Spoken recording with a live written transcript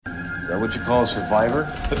that what you call a survivor?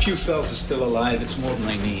 A few cells are still alive. It's more than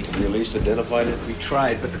I need. You at least identified it? We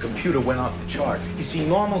tried, but the computer went off the charts. You see,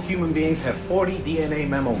 normal human beings have 40 DNA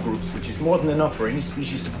memo groups, which is more than enough for any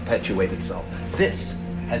species to perpetuate itself. This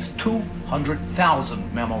has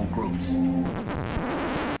 200,000 memo groups. Okay,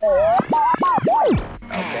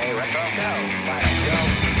 retro go. Fire, go.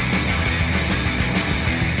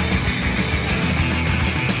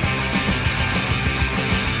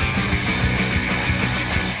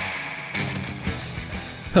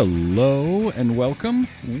 Hello and welcome.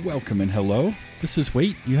 Welcome and hello. This is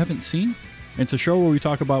Wait, You Haven't Seen? It's a show where we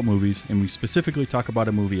talk about movies, and we specifically talk about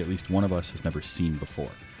a movie at least one of us has never seen before.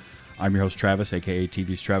 I'm your host, Travis, aka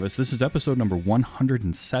TV's Travis. This is episode number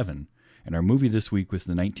 107, and our movie this week was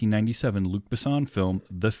the 1997 Luc Besson film,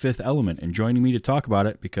 The Fifth Element. And joining me to talk about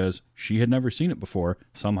it, because she had never seen it before,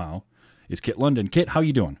 somehow, is Kit London. Kit, how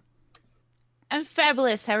you doing? I'm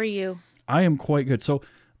fabulous. How are you? I am quite good. So,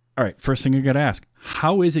 all right, first thing I got to ask,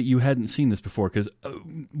 how is it you hadn't seen this before? Because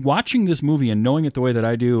watching this movie and knowing it the way that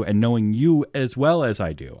I do and knowing you as well as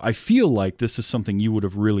I do, I feel like this is something you would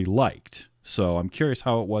have really liked. So I'm curious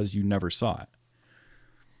how it was you never saw it.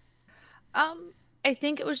 I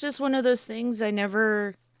think it was just one of those things I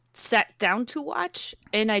never sat down to watch.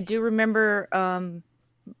 And I do remember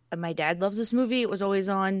my dad loves this movie. It was always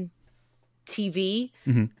on TV.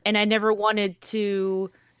 Mm-hmm. And I never wanted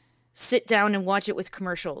to sit down and watch it with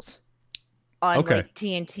commercials on like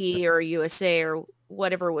TNT or USA or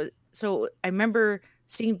whatever it was. So I remember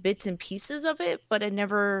seeing bits and pieces of it, but I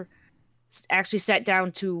never actually sat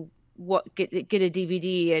down to get a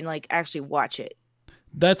DVD and like actually watch it.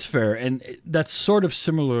 That's fair, and that's sort of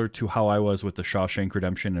similar to how I was with the Shawshank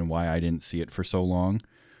Redemption and why I didn't see it for so long.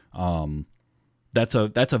 That's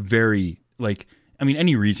a very, like, I mean,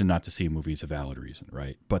 any reason not to see a movie is a valid reason,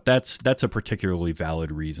 right? But that's a particularly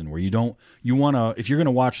valid reason where if you're going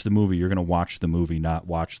to watch the movie, you're going to watch the movie, not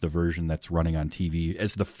watch the version that's running on TV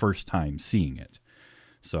as the first time seeing it.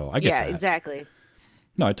 So I get that. Yeah, exactly.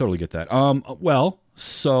 No, I totally get that.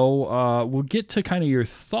 So we'll get to kind of your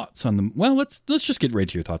thoughts on the. Well, let's just get right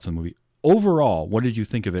to your thoughts on the movie. Overall, what did you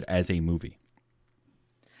think of it as a movie?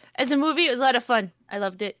 As a movie, it was a lot of fun. I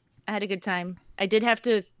loved it. I had a good time. I did have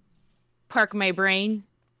to park my brain.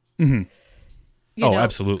 Mm-hmm.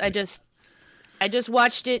 Absolutely. I just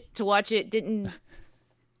watched it to watch it. Didn't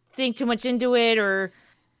think too much into it or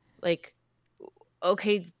like,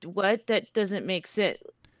 okay, what? That doesn't make sense.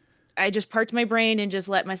 I just parked my brain and just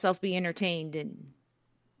let myself be entertained. And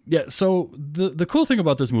yeah, so the cool thing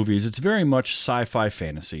about this movie is it's very much sci-fi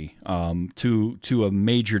fantasy to a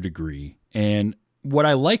major degree. And what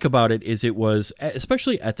I like about it is it was,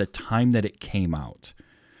 especially at the time that it came out,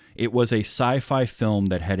 it was a sci-fi film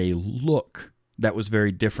that had a look that was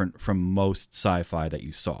very different from most sci-fi that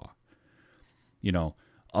you saw. You know,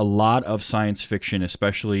 a lot of science fiction,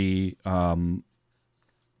 especially from,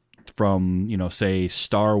 say,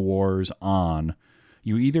 Star Wars on,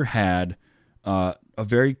 you either had a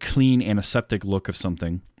very clean antiseptic look of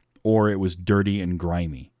something, or it was dirty and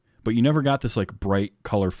grimy. But you never got this like bright,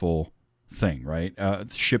 colorful thing, right?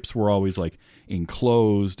 Ships were always like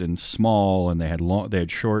enclosed and small, and they had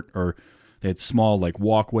small like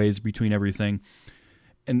walkways between everything.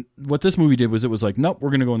 And what this movie did was it was like, nope, we're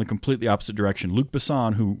going to go in the completely opposite direction. Luc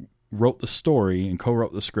Besson, who wrote the story and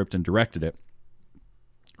co-wrote the script and directed it,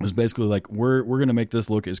 was basically like, we're going to make this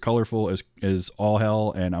look as colorful as all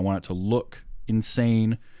hell, and I want it to look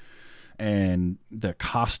insane. And the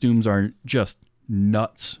costumes are just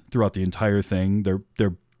nuts throughout the entire thing. They're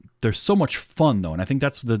so much fun, though, and I think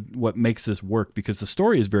that's what makes this work, because the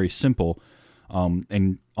story is very simple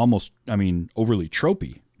and almost, overly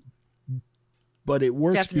tropey. But it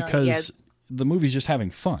works because the movie's just having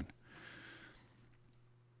fun.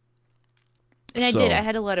 And I did. I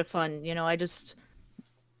had a lot of fun.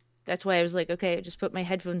 That's why I was like, okay, I just put my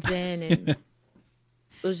headphones in, and it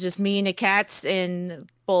was just me and the cats and a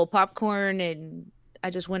bowl of popcorn, and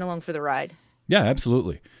I just went along for the ride. Yeah,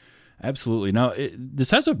 absolutely. Absolutely. Now,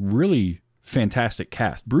 this has a really fantastic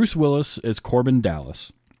cast. Bruce Willis is Corbin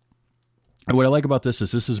Dallas. And what I like about this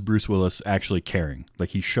is Bruce Willis actually caring. Like,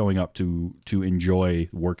 he's showing up to enjoy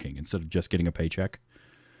working instead of just getting a paycheck.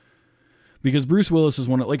 Because Bruce Willis is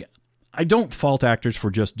I don't fault actors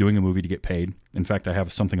for just doing a movie to get paid. In fact, I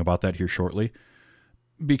have something about that here shortly.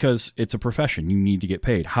 Because it's a profession. You need to get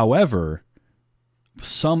paid. However,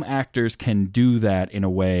 some actors can do that in a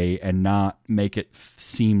way and not make it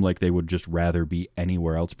seem like they would just rather be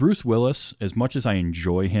anywhere else. Bruce Willis, as much as I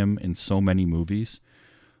enjoy him in so many movies,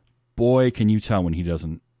 boy, can you tell when he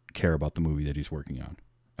doesn't care about the movie that he's working on.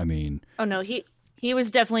 I mean... Oh, no, he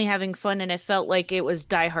was definitely having fun, and it felt like it was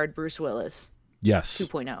Die Hard Bruce Willis. Yes.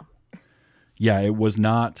 2.0. Yeah, it was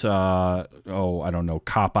not, I don't know,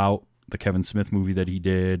 Cop Out, the Kevin Smith movie that he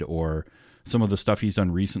did, or some of the stuff he's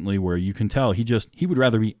done recently where you can tell he would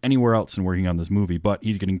rather be anywhere else than working on this movie, but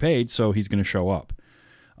he's getting paid, so he's going to show up.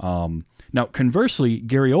 Now, conversely,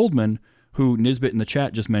 Gary Oldman, who Nisbet in the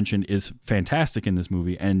chat just mentioned, is fantastic in this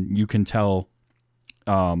movie, and you can tell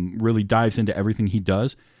really dives into everything he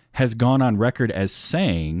does, has gone on record as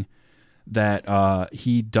saying that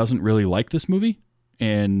he doesn't really like this movie,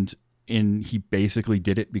 and he basically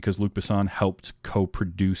did it because Luc Besson helped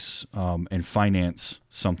co-produce and finance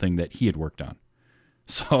something that he had worked on.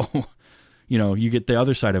 So, you get the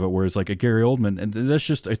other side of it, where it's like a Gary Oldman, and that's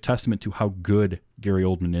just a testament to how good Gary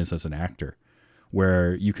Oldman is as an actor,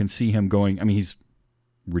 where you can see him going, I mean, he's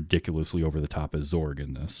ridiculously over the top as Zorg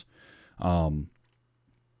in this.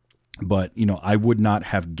 But, I would not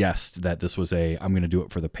have guessed that this was I'm going to do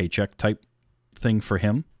it for the paycheck type thing for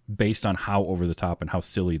him, based on how over the top and how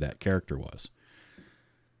silly that character was.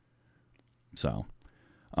 So,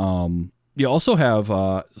 you also have,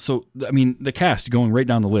 the cast going right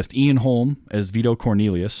down the list. Ian Holm as Vito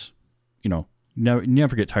Cornelius.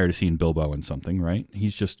 Never get tired of seeing Bilbo in something, right?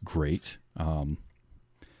 He's just great. And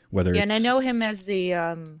I know him as the,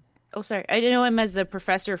 I know him as the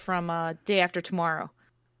professor from Day After Tomorrow.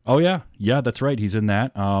 Oh, yeah. Yeah, that's right. He's in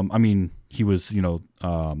that. He was,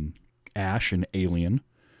 Ash in Alien.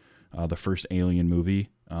 The first Alien movie,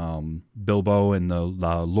 Bilbo and the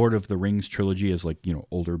Lord of the Rings trilogy is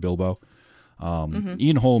older Bilbo.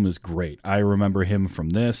 Ian Holm is great. I remember him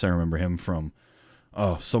from this. I remember him from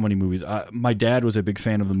so many movies. My dad was a big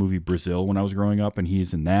fan of the movie Brazil when I was growing up, and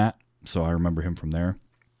he's in that, so I remember him from there.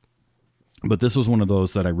 But this was one of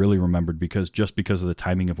those that I really remembered because of the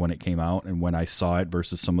timing of when it came out and when I saw it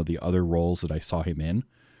versus some of the other roles that I saw him in.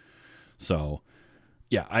 So.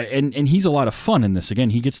 Yeah, and he's a lot of fun in this. Again,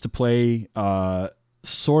 he gets to play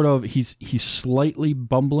he's slightly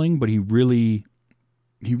bumbling, but he really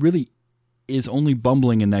is only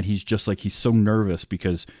bumbling in that he's just he's so nervous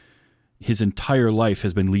because his entire life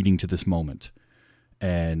has been leading to this moment.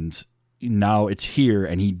 And now it's here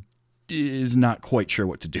and he is not quite sure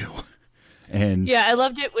what to do. And yeah, I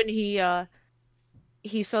loved it when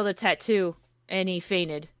he saw the tattoo and he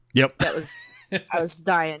fainted. Yep. I was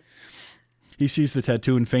dying. He sees the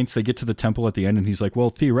tattoo and faints. They get to the temple at the end, and he's like,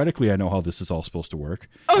 well, theoretically, I know how this is all supposed to work.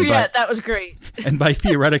 Oh, yeah, that was great. And by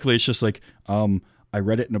theoretically, it's just I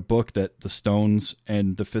read it in a book that the stones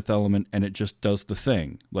and the fifth element, and it just does the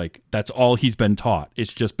thing. That's all he's been taught.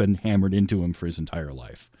 It's just been hammered into him for his entire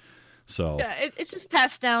life. So yeah, it's just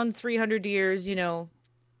passed down 300 years,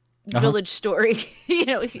 village story.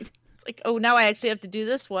 It's like, oh, now I actually have to do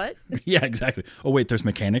this? What? Yeah, exactly. Oh, wait, there's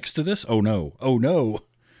mechanics to this? Oh, no. Oh, no.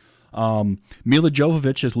 Mila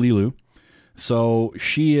Jovovich as Lilu. So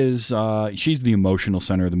she's the emotional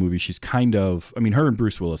center of the movie. She's kind of, her and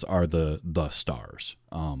Bruce Willis are the stars.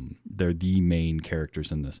 They're the main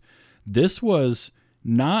characters in this. This was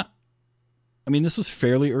not, this was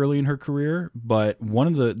fairly early in her career, but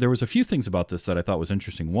there was a few things about this that I thought was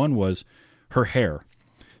interesting. One was her hair.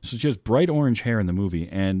 So she has bright orange hair in the movie,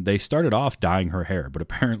 and they started off dyeing her hair, but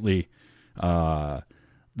apparently, the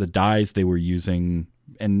dyes they were using,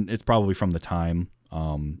 and it's probably from the time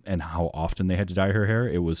and how often they had to dye her hair,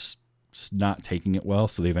 it was not taking it well,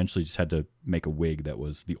 so they eventually just had to make a wig that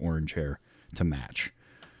was the orange hair to match.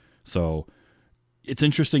 So it's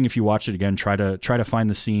interesting if you watch it again, try to find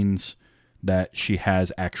the scenes that she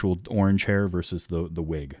has actual orange hair versus the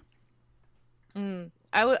wig.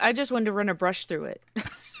 I just wanted to run a brush through it.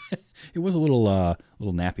 It was a little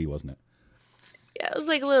nappy, wasn't it? Yeah, it was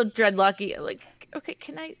a little dreadlocky. Okay,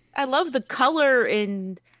 I love the color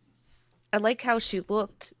and I like how she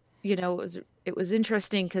looked. It was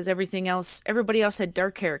interesting because everybody else had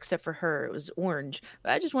dark hair except for her. It was orange.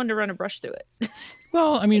 But I just wanted to run a brush through it.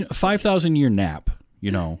 Well, a 5,000-year nap,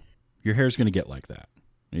 your hair's going to get like that.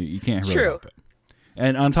 You can't really help it.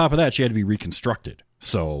 And on top of that, she had to be reconstructed.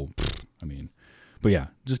 So, but yeah,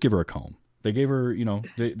 just give her a comb. They gave her,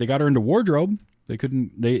 they got her into wardrobe. They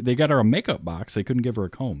got her a makeup box. They couldn't give her a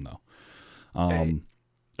comb though.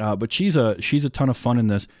 But she's a ton of fun in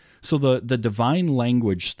this. So the divine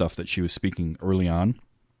language stuff that she was speaking early on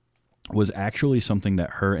was actually something that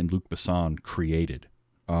her and Luc Besson created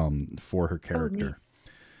for her character.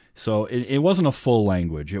 So it wasn't a full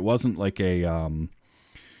language. It wasn't like a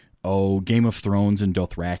Game of Thrones and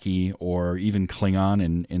Dothraki, or even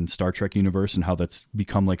Klingon in Star Trek universe, and how that's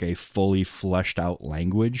become like a fully fleshed out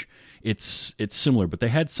language. It's similar, but they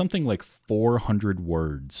had something like 400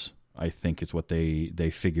 words, I think, is what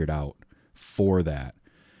they figured out for that.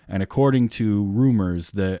 And according to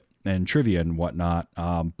rumors and trivia and whatnot,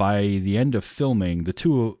 by the end of filming, the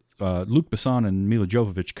two Luc Besson and Mila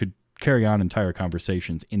Jovovich could carry on entire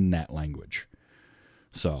conversations in that language.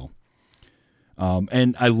 So,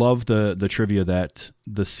 and I love the trivia that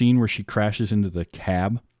the scene where she crashes into the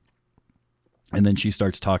cab and then she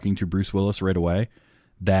starts talking to Bruce Willis right away,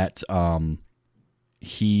 that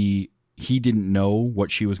he didn't know what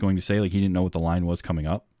she was going to say. Like, he didn't know what the line was coming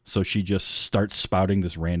up. So she just starts spouting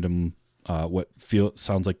this random,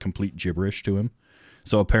 sounds like complete gibberish to him.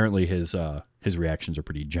 So apparently his reactions are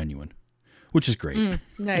pretty genuine, which is great.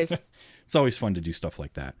 Nice. It's always fun to do stuff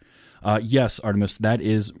like that. Yes, Artemis, that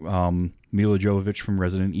is Mila Jovovich from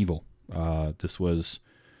Resident Evil. This was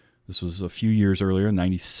a few years earlier,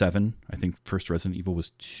 97. I think first Resident Evil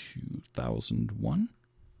was 2001,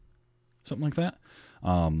 something like that.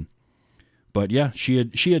 But yeah, she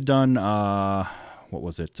had done what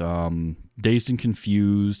was it? Dazed and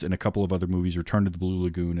Confused and a couple of other movies, Return to the Blue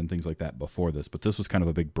Lagoon and things like that before this. But this was kind of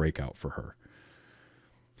a big breakout for her.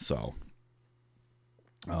 So,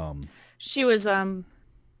 She was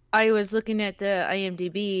I was looking at the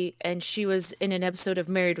IMDb, and she was in an episode of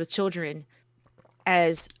Married with Children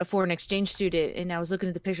as a foreign exchange student, and I was looking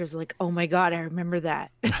at the pictures like, oh my god, I remember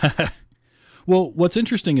that. Well, what's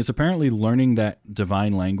interesting is apparently learning that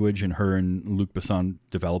divine language and her and Luc Besson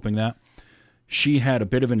developing that, she had a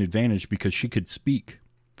bit of an advantage because she could speak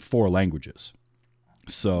 4 languages.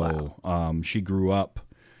 So she grew up,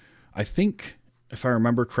 I think, if I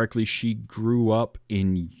remember correctly, she grew up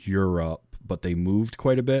in Europe, but they moved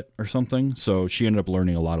quite a bit or something. So she ended up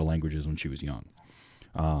learning a lot of languages when she was young.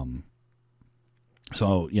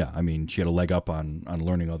 So yeah, I mean, she had a leg up on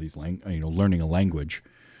learning all these learning a language,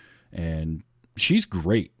 and she's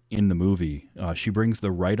great in the movie. She brings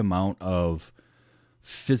the right amount of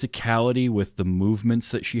physicality with the movements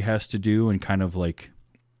that she has to do and kind of like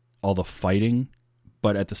all the fighting,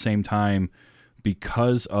 but at the same time,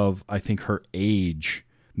 because of, I think, her age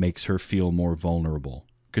makes her feel more vulnerable,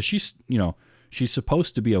 because she's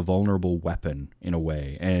supposed to be a vulnerable weapon in a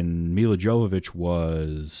way, and Mila Jovovich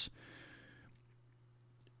was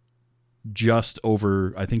just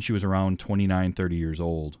over, I think she was around 29, 30 years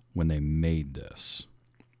old when they made this.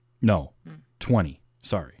 No, 20,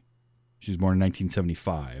 sorry. She was born in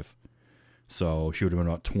 1975. So she would have been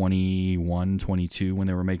about 21, 22 when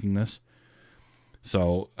they were making this.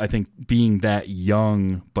 So I think being that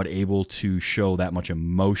young but able to show that much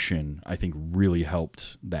emotion, I think really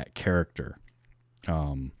helped that character.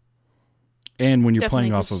 And when you're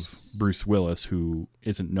playing off of Bruce Willis, who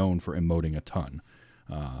isn't known for emoting a ton,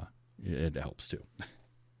 it helps too.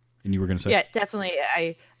 And you were going to say? Yeah, definitely.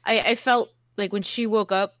 I felt like when she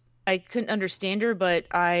woke up, I couldn't understand her, but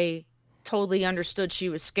I totally understood she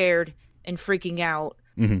was scared and freaking out.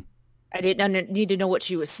 Mm-hmm. I didn't need to know what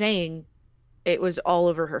she was saying. It was all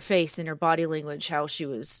over her face and her body language, how she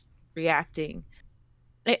was reacting.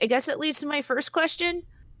 I guess that leads to my first question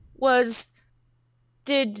was,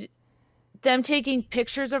 did them taking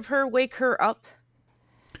pictures of her wake her up?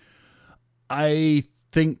 I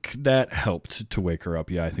think that helped to wake her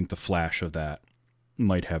up. Yeah, I think the flash of that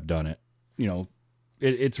might have done it.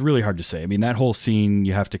 It's really hard to say. I mean, that whole scene,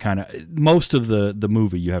 you have to kind of, most of the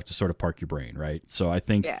movie, you have to sort of park your brain, right? So I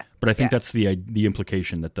think, but I think that's the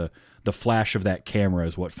implication, that the flash of that camera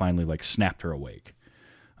is what finally like snapped her awake.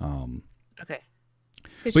 Okay.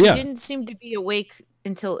 Because she didn't seem to be awake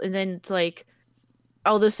until, and then it's like,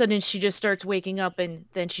 all of a sudden she just starts waking up, and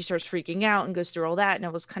then she starts freaking out and goes through all that. And I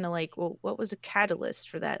was kind of like, well, what was a catalyst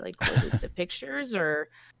for that? Like, was it the pictures or?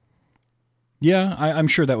 Yeah, I'm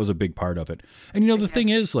sure that was a big part of it. And the thing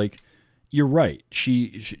is, like, you're right.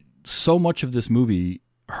 She so much of this movie,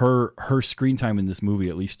 her screen time in this movie,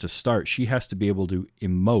 at least to start, she has to be able to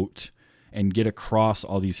emote and get across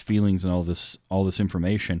all these feelings and all this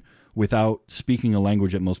information without speaking a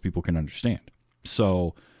language that most people can understand.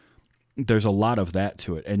 So there's a lot of that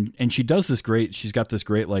to it. And she does this great, she's got this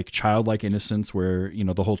great like childlike innocence where,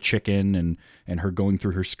 the whole chicken and her going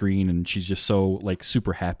through her screen, and she's just so like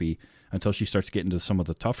super happy until she starts getting to some of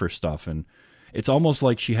the tougher stuff. And it's almost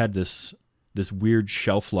like she had this weird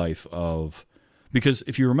shelf life of, because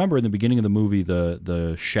if you remember in the beginning of the movie,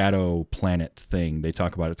 the shadow planet thing, they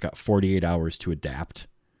talk about it's got 48 hours to adapt.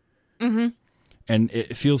 Mm-hmm. And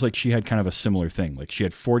it feels like she had kind of a similar thing. Like she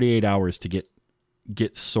had 48 hours to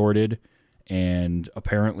get sorted and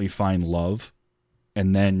apparently find love,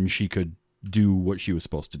 and then she could do what she was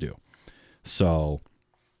supposed to do. So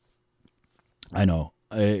I know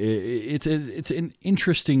it's an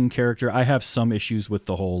interesting character. I have some issues with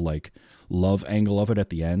the whole like love angle of it at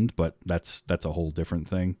the end, but that's a whole different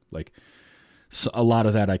thing. Like a lot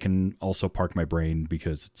of that I can also park my brain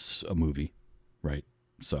because it's a movie, right?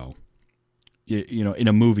 So in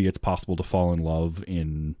a movie it's possible to fall in love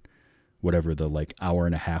in whatever the like hour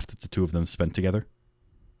and a half that the two of them spent together.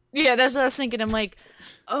 Yeah, that's what I was thinking. I'm like,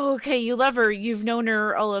 oh, okay, you love her. You've known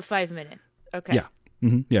her all of 5 minutes. Okay. Yeah.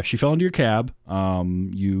 Yeah, she fell into your cab.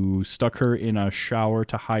 You stuck her in a shower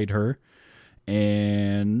to hide her,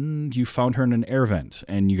 and you found her in an air vent,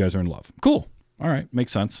 and you guys are in love. Cool. All right,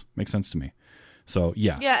 makes sense. Makes sense to me. So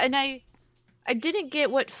yeah. Yeah, and I didn't get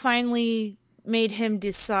what finally made him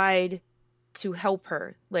decide to help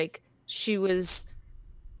her. Like, she was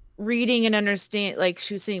reading and understand, like,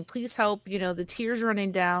 she was saying, please help, the tears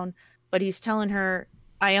running down, but he's telling her,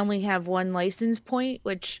 I only have one license point,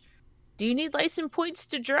 which, do you need license points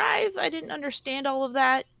to drive? I didn't understand all of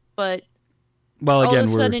that, but well, again, all of a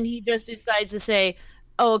sudden he just decides to say,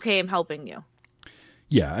 oh, okay, I'm helping you.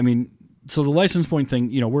 Yeah, I mean, so the license point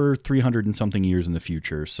thing, we're 300 and something years in the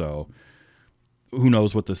future, so who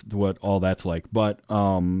knows what all that's like. But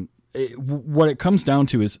what it comes down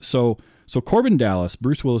to is, so Corbin Dallas,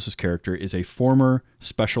 Bruce Willis's character, is a former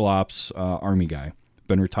special ops army guy,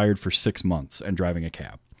 been retired for 6 months and driving a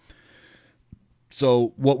cab.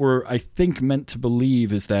 So what we're, I think, meant to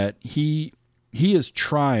believe is that he is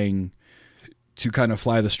trying to kind of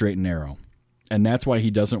fly the straight and narrow, and that's why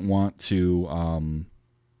he doesn't want to.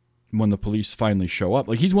 When the police finally show up,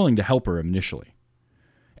 like, he's willing to help her initially,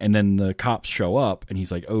 and then the cops show up, and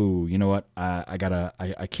he's like, "Oh, you know what?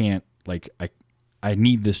 I can't. Like, I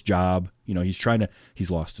need this job."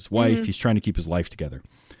 He's lost his wife. Mm-hmm. He's trying to keep his life together.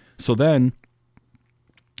 So then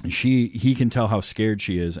he can tell how scared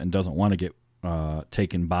she is and doesn't want to get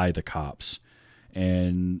taken by the cops.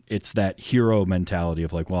 And it's that hero mentality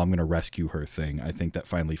of like, well, I'm going to rescue her thing. I think that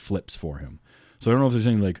finally flips for him. So I don't know if there's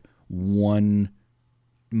any like one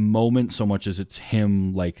moment so much as it's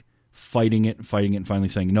him like fighting it, and finally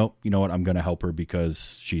saying, nope, you know what? I'm going to help her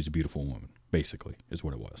because she's a beautiful woman, basically, is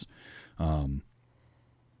what it was.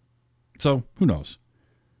 So who knows?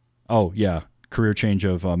 Oh, yeah. Career change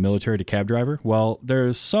of military to cab driver. Well,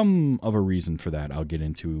 there's some of a reason for that I'll get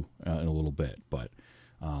into in a little bit. But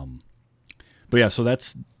yeah, so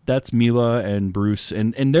that's Mila and Bruce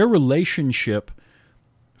and their relationship.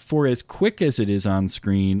 For as quick as it is on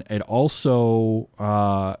screen, it also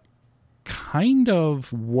kind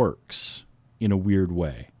of works in a weird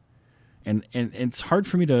way. And it's hard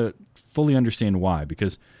for me to fully understand why,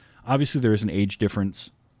 because obviously there is an age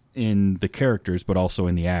difference in the characters, but also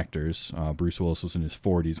in the actors. Bruce Willis was in his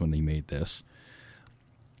 40s when they made this.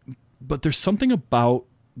 But there's something about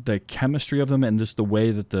the chemistry of them and just the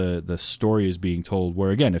way that the story is being told, where,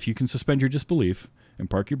 again, if you can suspend your disbelief and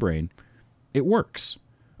park your brain, it works.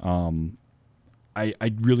 I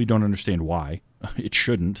really don't understand why. It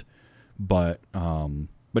shouldn't, but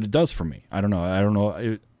it does for me. I don't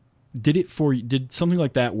know. Did something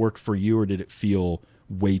like that work for you, or did it feel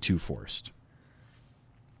way too forced?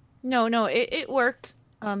 No, it worked.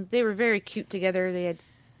 They were very cute together. They had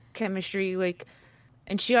chemistry, like,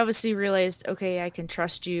 and she obviously realized, okay, I can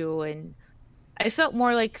trust you. And I felt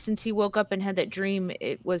more like, since he woke up and had that dream,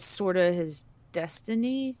 it was sort of his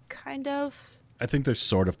destiny, kind of. I think they're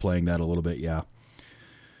sort of playing that a little bit, yeah.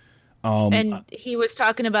 And he was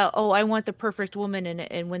talking about, oh, I want the perfect woman,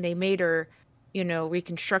 and when they made her,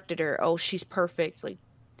 reconstructed her, oh, she's perfect. Like,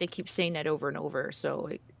 they keep saying that over and over, so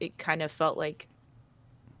it kind of felt like,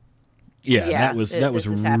 that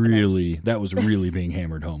was really being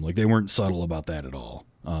hammered home. Like, they weren't subtle about that at all.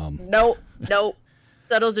 Nope.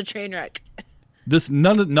 Subtle's a train wreck.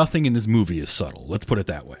 Nothing in this movie is subtle. Let's put it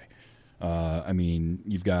that way. I mean,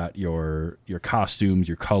 you've got your costumes,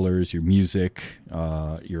 your colors, your music,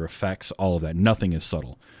 your effects, all of that. Nothing is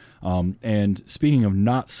subtle. And speaking of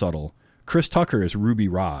not subtle, Chris Tucker as Ruby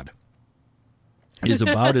Rhod is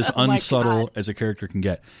about as unsubtle as a character can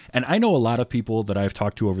get. And I know a lot of people that I've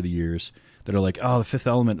talked to over the years that are like, oh, The Fifth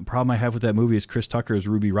Element, the problem I have with that movie is Chris Tucker as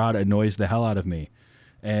Ruby Rhod annoys the hell out of me.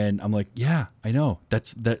 And I'm like, yeah, I know.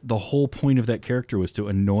 That's the whole point of that character was to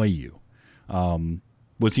annoy you.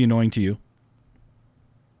 Was he annoying to you?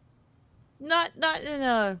 Not in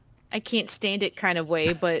a I can't stand it kind of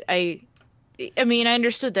way, but I mean, I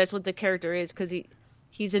understood that's what the character is, because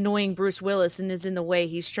he's annoying Bruce Willis and is in the way.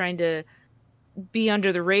 He's trying to be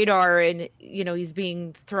under the radar, and he's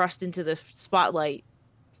being thrust into the spotlight.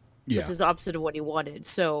 Yeah. Which is opposite of what he wanted.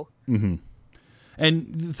 So. Mm-hmm.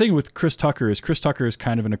 And the thing with Chris Tucker is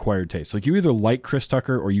kind of an acquired taste. Like, you either like Chris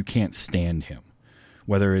Tucker or you can't stand him.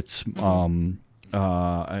 Whether it's he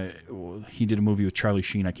did a movie with Charlie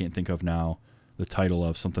Sheen I can't think of now the title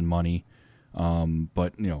of, something money,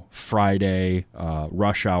 but Friday,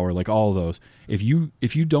 Rush Hour, like all of those. If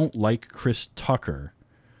you don't like Chris Tucker,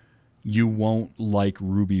 you won't like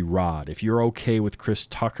Ruby Rhod. If you're okay with Chris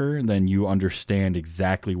Tucker, then you understand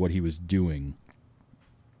exactly what he was doing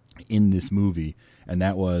in this movie, and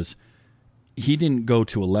that was he didn't go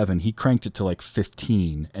to 11. He cranked it to like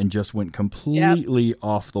 15 and just went completely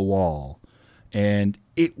off the wall. And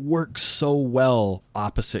it works so well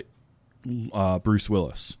opposite Bruce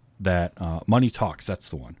Willis that Money Talks, that's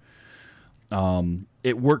the one.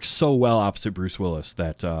 It works so well opposite Bruce Willis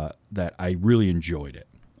that that I really enjoyed it.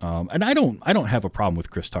 And I don't have a problem with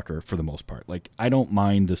Chris Tucker for the most part. Like, I don't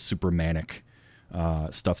mind the super manic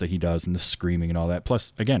stuff that he does and the screaming and all that.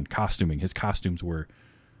 Plus, again, costuming. His costumes were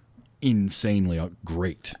insanely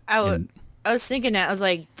great. I was thinking that. I was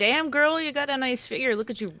like, damn, girl, you got a nice figure. Look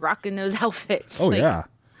at you rocking those outfits. Oh, like, yeah.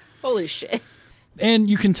 Holy shit. And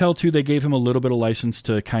you can tell, too, they gave him a little bit of license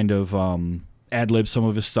to kind of ad-lib some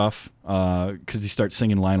of his stuff because he starts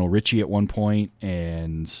singing Lionel Richie at one point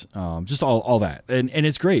and just all that. And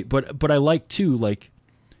it's great. But I like, too, like,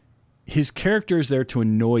 his character is there to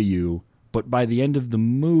annoy you, but by the end of the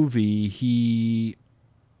movie, he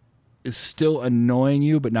is still annoying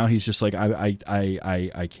you, but now he's just like,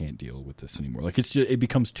 I can't deal with this anymore. Like, it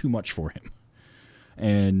becomes too much for him.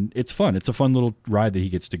 And it's fun. It's a fun little ride that he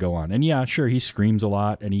gets to go on. And yeah, sure, he screams a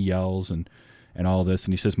lot and he yells and all this,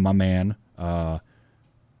 and he says, my man,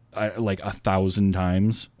 like 1,000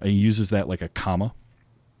 times. He uses that like a comma.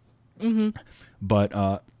 Mm-hmm.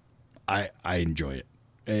 But I enjoy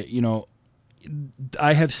it. You know,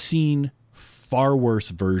 I have seen far worse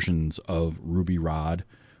versions of Ruby Rhod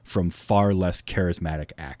from far less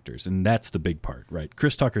charismatic actors, and that's the big part, right?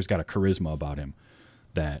 Chris Tucker's got a charisma about him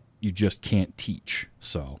that you just can't teach.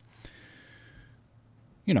 So,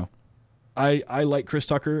 you know, I like Chris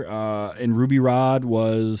Tucker, and Ruby Rhod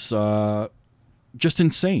was just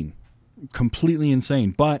insane, completely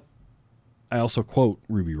insane. But I also quote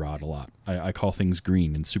Ruby Rhod a lot. I call things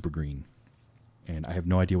green and super green, and I have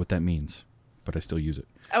no idea what that means, but I still use it.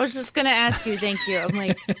 I was just going to ask you. Thank you. I'm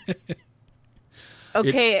like,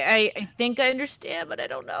 okay, I think I understand, but I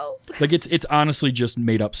don't know. Like, it's honestly just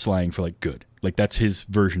made up slang for like good. Like, that's his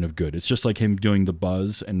version of good. It's just like him doing the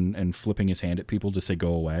buzz and flipping his hand at people to say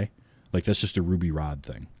go away. Like, that's just a Ruby Rhod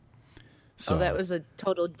thing. So that was a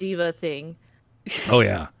total diva thing. Oh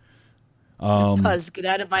yeah. Buzz, get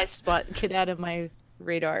out of my spot. Get out of my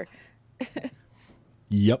radar.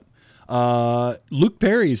 Yep. Luke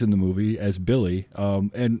Perry's in the movie as Billy.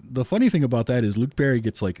 And the funny thing about that is Luke Perry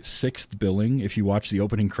gets like 6th billing if you watch the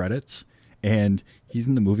opening credits, and he's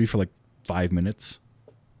in the movie for like 5 minutes.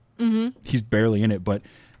 Mm-hmm. He's barely in it, but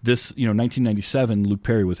this, 1997, Luke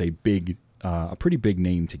Perry was a pretty big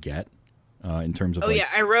name to get in terms of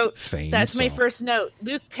I wrote fame. That's my first note.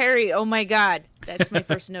 Luke Perry. Oh my God, that's my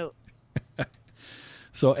first note.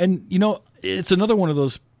 So, and it's another one of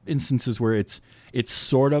those instances where it's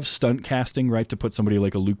sort of stunt casting, right? To put somebody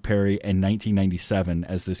like a Luke Perry in 1997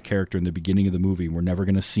 as this character in the beginning of the movie. We're never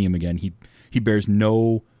going to see him again. He bears he has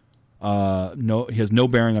no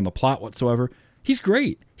bearing on the plot whatsoever. He's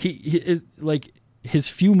great. He is, like, his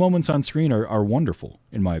few moments on screen are wonderful,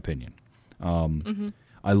 in my opinion.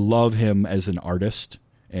 I love him as an artist,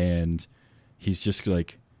 and he's just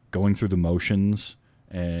like going through the motions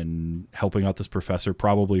and helping out this professor,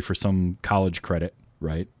 probably for some college credit,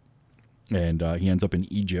 right? And he ends up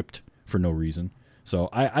in Egypt for no reason. So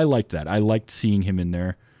I liked that. I liked seeing him in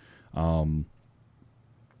there.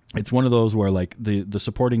 It's one of those where, like, the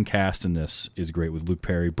supporting cast in this is great with Luke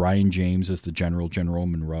Perry. Brian James as the General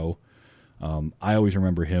Monroe. I always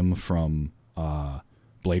remember him from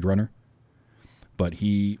Blade Runner. But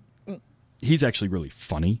he's actually really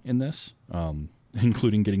funny in this,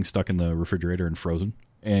 including getting stuck in the refrigerator and frozen.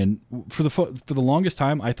 And for the longest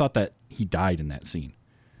time, I thought that he died in that scene.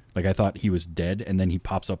 Like, I thought he was dead, and then he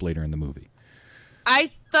pops up later in the movie.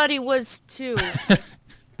 I thought he was too.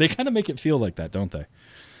 They kind of make it feel like that, don't they?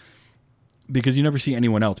 Because you never see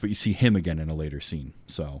anyone else, but you see him again in a later scene.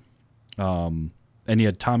 So, and he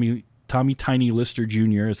had Tommy Tiny Lister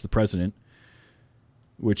Jr. as the president,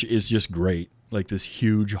 which is just great. Like, this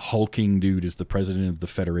huge hulking dude is the president of the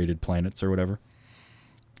Federated Planets or whatever.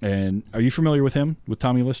 And are you familiar with him, with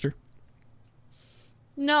Tommy Lister?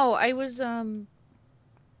 No, I was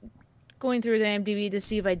going through the IMDb to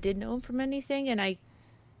see if I did know him from anything, and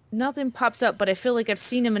nothing pops up, but I feel like I've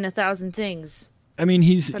seen him in 1,000 things. I mean,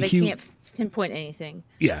 I can't pinpoint anything.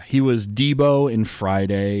 Yeah, he was Debo in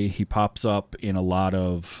Friday. He pops up in a lot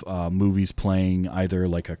of movies playing either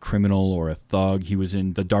like a criminal or a thug. He was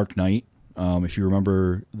in The Dark Knight. If you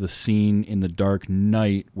remember the scene in The Dark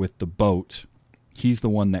Knight with the boat, he's the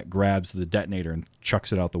one that grabs the detonator and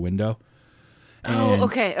chucks it out the window. And,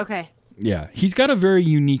 okay. Yeah, he's got a very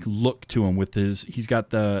unique look to him with he had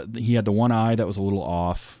the one eye that was a little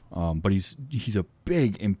off, but he's a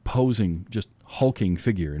big, imposing, just hulking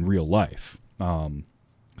figure in real life.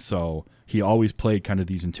 So he always played kind of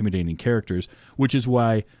these intimidating characters, which is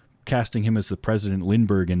why casting him as the President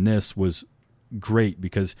Lindbergh in this was great,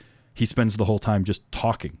 because he spends the whole time just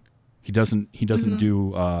talking. He doesn't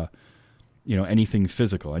do anything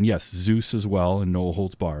physical. And yes, Zeus as well in No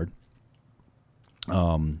Holds Barred,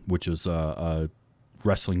 which is a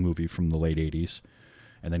wrestling movie from the late 80s.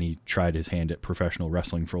 And then he tried his hand at professional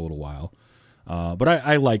wrestling for a little while. But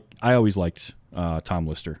I always liked Tom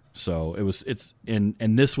Lister. So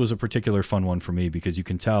and this was a particular fun one for me, because you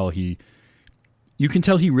can tell he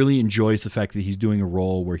really enjoys the fact that he's doing a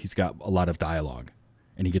role where he's got a lot of dialogue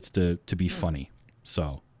and he gets to be funny.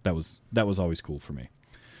 So that was always cool for me.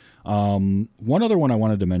 One other one I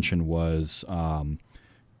wanted to mention was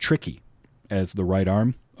Tricky as the right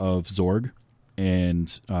arm of Zorg.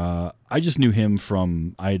 And I just knew him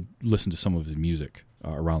from, I listened to some of his music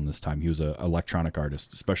around this time. He was an electronic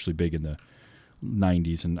artist, especially big in the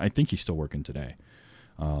 90s, and I think he's still working today.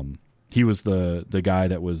 He was the guy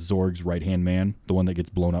that was Zorg's right-hand man, the one that gets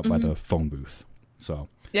blown up by the phone booth. So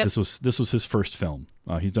this was his first film.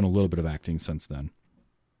 He's done a little bit of acting since then.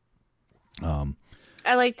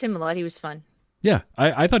 I liked him a lot. He was fun. Yeah,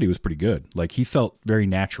 I thought he was pretty good. Like, he felt very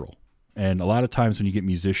natural. And a lot of times when you get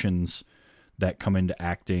musicians that come into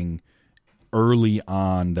acting early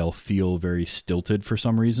on, they'll feel very stilted for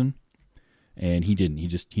some reason. And he didn't.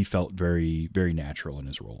 He felt very, very natural in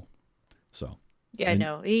his role. So yeah,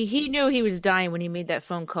 no, he knew he was dying when he made that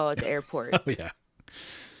phone call at the airport. Oh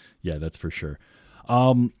yeah, that's for sure.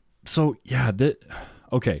 So yeah,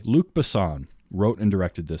 Luc Besson wrote and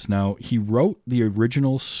directed this. Now, he wrote the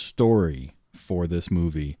original story for this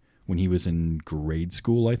movie when he was in grade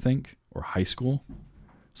school, I think, or high school,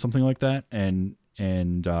 something like that. And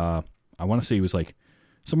I want to say he was like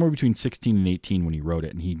somewhere between 16 and 18 when he wrote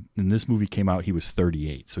it. And this movie came out, he was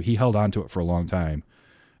 38. So he held on to it for a long time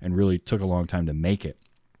and really took a long time to make it.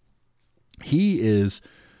 He is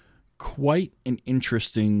quite an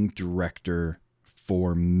interesting director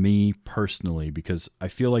for me personally, because I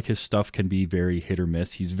feel like his stuff can be very hit or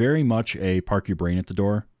miss. He's very much a park your brain at the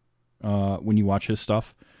door when you watch his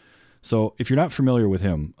stuff. So if you're not familiar with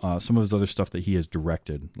him, some of his other stuff that he has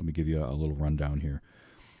directed, let me give you a little rundown here.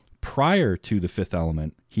 Prior to The Fifth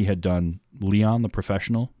Element, he had done Leon the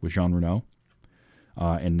Professional with Jean Reno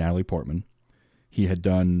and Natalie Portman. He had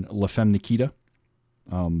done La Femme Nikita,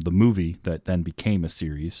 the movie that then became a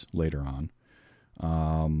series later on,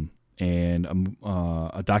 and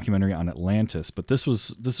a documentary on Atlantis. But this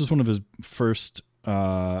was one of his first,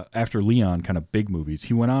 after Leon, kind of big movies.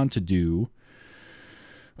 He went on to do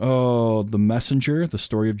The Messenger, the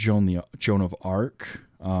story of Joan of Arc,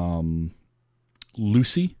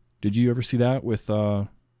 Lucy. Did you ever see that with Scarlett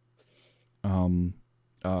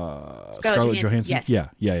Johansson? Yes. Yeah.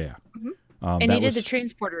 Mm-hmm. And he did The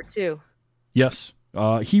Transporter too. Yes.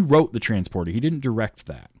 He wrote The Transporter. He didn't direct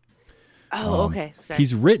that. Oh, okay. Sorry.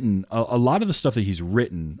 He's written a lot of the stuff that he's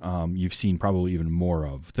written. You've seen probably even more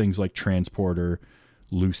of things like Transporter,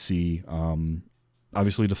 Lucy,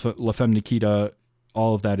 obviously La Femme Nikita.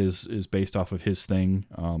 All of that is based off of his thing.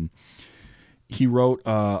 He wrote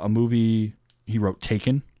a movie. He wrote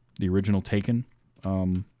Taken, the original Taken.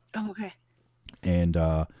 Okay. And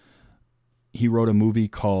he wrote a movie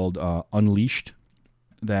called Unleashed,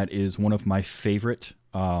 that is one of my favorite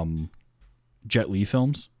Jet Li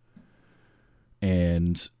films.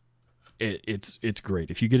 And it's great.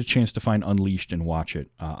 If you get a chance to find Unleashed and watch it,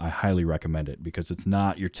 I highly recommend it, because it's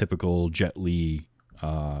not your typical Jet Li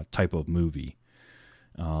type of movie.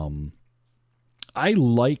 I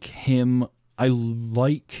like him. I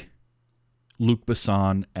like Luc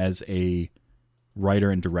Besson as a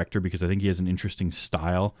writer and director, because I think he has an interesting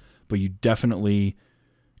style. But you definitely,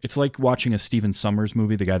 it's like watching a Stephen Sommers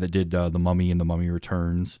movie, the guy that did The Mummy and The Mummy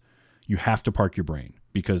Returns. You have to park your brain,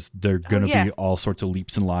 because there are going to be all sorts of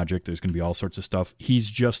leaps in logic. There's going to be all sorts of stuff. He's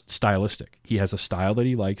just stylistic. He has a style that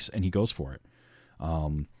he likes, and he goes for it.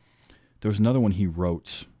 There was another one he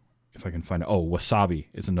wrote, if I can find it. Oh, Wasabi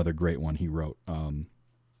is another great one he wrote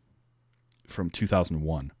from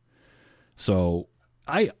 2001. So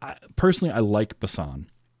I personally, I like Besson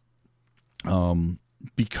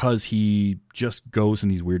because he just goes in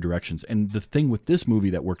these weird directions. And the thing with this movie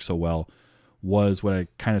that worked so well was what I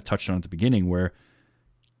kind of touched on at the beginning, where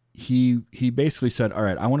he basically said, all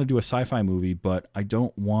right, I want to do a sci-fi movie, but I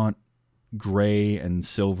don't want gray and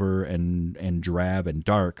silver and drab and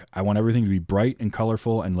dark. I want everything to be bright and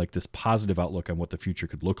colorful and like this positive outlook on what the future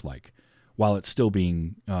could look like, while it's still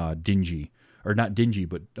being dingy, or not dingy,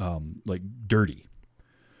 but like dirty,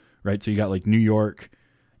 right? So you got like New York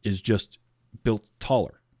is just built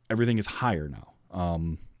taller. Everything is higher now.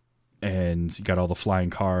 And you got all the flying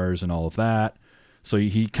cars and all of that. So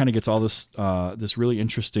he kind of gets all this this really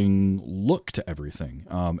interesting look to everything,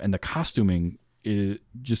 and the costuming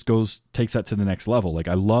takes that to the next level. Like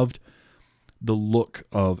I loved the look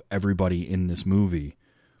of everybody in this movie,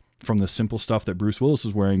 from the simple stuff that Bruce Willis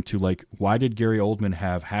was wearing to like, why did Gary Oldman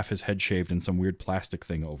have half his head shaved and some weird plastic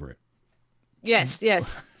thing over it?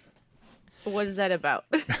 Yes. What is that about?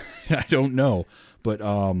 I don't know, but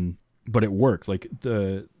it worked. Like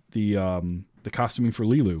the costuming for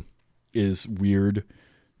Lilu is weird,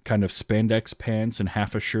 kind of spandex pants and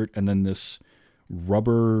half a shirt, and then this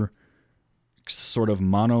rubber sort of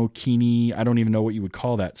monokini, I don't even know what you would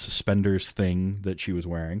call that, suspenders thing that she was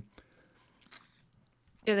wearing.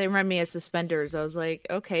 Yeah, they remind me of suspenders. I was like,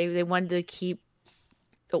 okay, they wanted to keep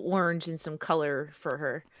the orange and some color for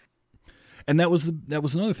her. And that was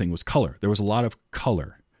another thing, was color. There was a lot of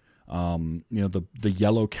color. The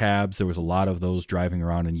yellow cabs, there was a lot of those driving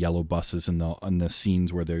around in yellow buses in the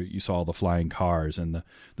scenes where you saw all the flying cars, and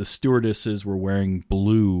the stewardesses were wearing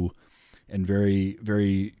blue and very,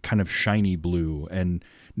 very kind of shiny blue, and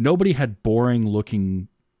nobody had boring looking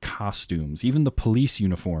costumes. Even the police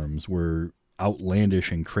uniforms were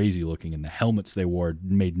outlandish and crazy looking, and the helmets they wore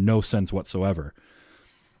made no sense whatsoever.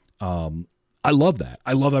 I love that.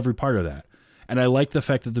 I love every part of that. And I like the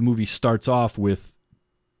fact that the movie starts off with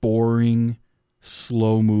boring,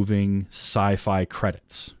 slow-moving sci-fi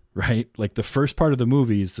credits, right? Like the first part of the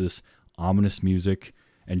movie is this ominous music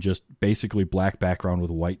and just basically black background with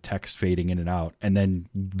white text fading in and out. And then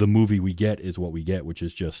the movie we get is what we get, which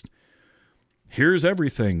is just, here's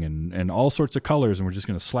everything and all sorts of colors, and we're just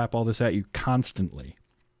going to slap all this at you constantly.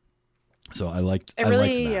 So I liked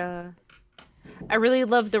that. I really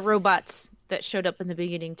loved the robots that showed up in the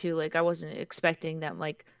beginning too. Like I wasn't expecting them.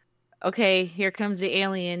 Like, okay, here comes the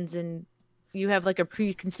aliens, and you have like a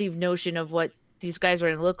preconceived notion of what these guys are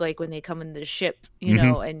going to look like when they come in the ship, you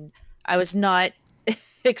know. And I was not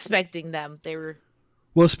expecting them. They were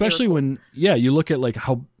especially cool. When you look at like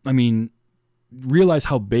realize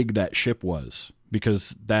how big that ship was,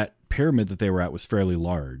 because that pyramid that they were at was fairly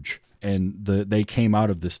large, and they came out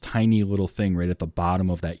of this tiny little thing right at the bottom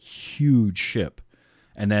of that huge ship,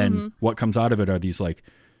 and then what comes out of it are these like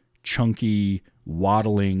chunky,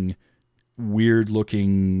 waddling, weird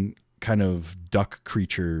looking kind of duck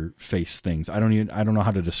creature face things. I don't know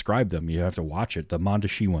how to describe them. You have to watch it. The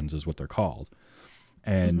Mondashi ones is what they're called.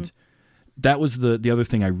 And that was the other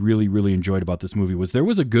thing I really, really enjoyed about this movie, was there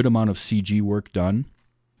was a good amount of CG work done,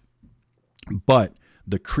 but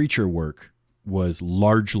the creature work was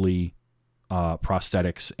largely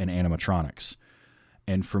prosthetics and animatronics.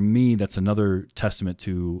 And for me, that's another testament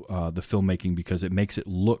to the filmmaking, because it makes it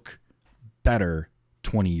look better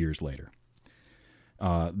 20 years later.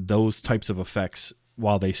 Those types of effects,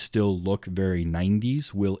 while they still look very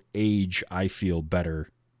 90s, will age, I feel, better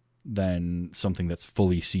than something that's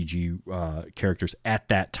fully CG characters at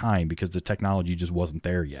that time, because the technology just wasn't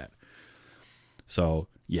there yet. So,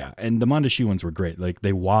 yeah. And the Mondashi ones were great. Like,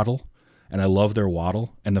 they waddle, and I love their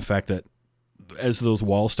waddle. And the fact that as those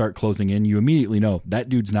walls start closing in, you immediately know that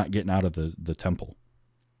dude's not getting out of the temple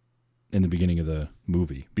in the beginning of the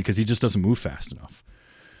movie, because he just doesn't move fast enough.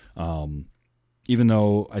 Even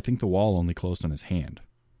though I think the wall only closed on his hand.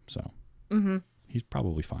 So he's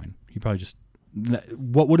probably fine. He probably just...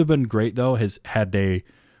 What would have been great, though,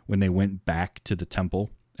 when they went back to the temple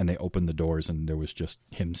and they opened the doors and there was just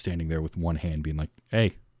him standing there with one hand being like,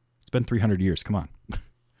 hey, it's been 300 years. Come on.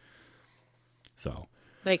 So...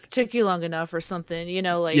 Like, took you long enough or something,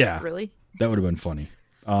 really? That would have been funny.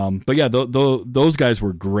 But yeah, those guys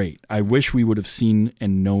were great. I wish we would have seen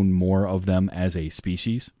and known more of them as a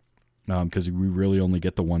species, because we really only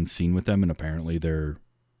get the one scene with them, and apparently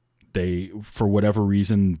they for whatever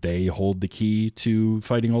reason, they hold the key to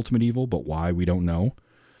fighting Ultimate Evil, but why, we don't know.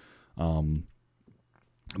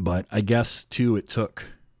 But I guess, too, it took...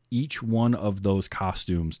 Each one of those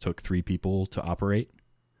costumes took 3 people to operate,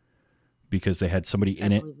 because they had somebody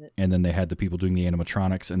in it, and then they had the people doing the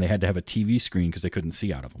animatronics, and they had to have a TV screen because they couldn't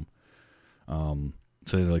see out of them.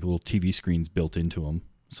 So they had like little TV screens built into them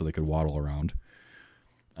so they could waddle around.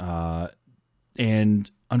 And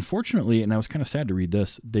unfortunately, and I was kind of sad to read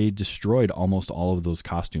this, they destroyed almost all of those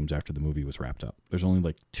costumes after the movie was wrapped up. There's only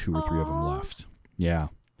like 2 or 3 of them left. Yeah.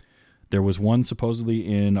 There was one supposedly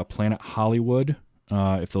in a Planet Hollywood,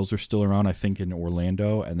 if those are still around, I think in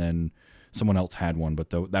Orlando, and then someone else had one, but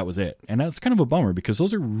that was it. And that's kind of a bummer, because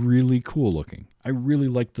those are really cool looking. I really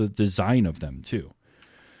like the design of them too.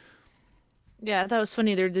 Yeah, that was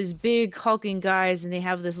funny. They're these big hulking guys, and they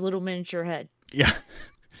have this little miniature head. Yeah.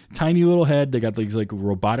 Tiny little head. They got these like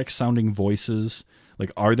robotic sounding voices.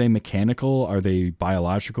 Like, are they mechanical? Are they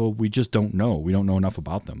biological? We just don't know. We don't know enough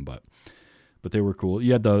about them, but they were cool.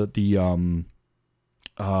 You had the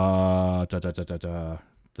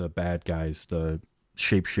bad guys, the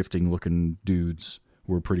shape-shifting looking dudes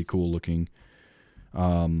were pretty cool looking.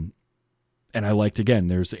 And I liked, again,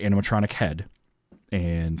 there's the animatronic head.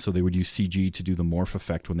 And so they would use CG to do the morph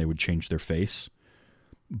effect when they would change their face.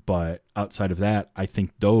 But outside of that, I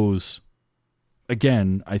think those,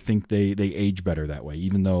 again, I think they age better that way,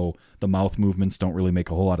 even though the mouth movements don't really make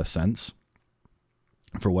a whole lot of sense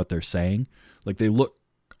for what they're saying. Like, they look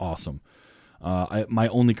awesome. My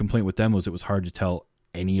only complaint with them was it was hard to tell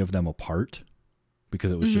any of them apart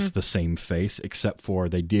because it was just the same face, except for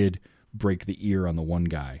they did break the ear on the one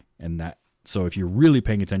guy. And that, so if you're really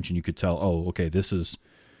paying attention, you could tell, oh, okay, this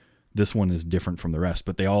one is different from the rest,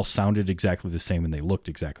 but they all sounded exactly the same and they looked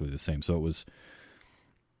exactly the same. So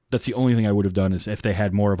that's the only thing I would have done is if they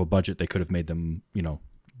had more of a budget, they could have made them,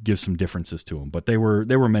 give some differences to them, but they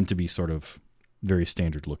were meant to be sort of very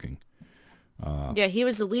standard looking. Yeah, he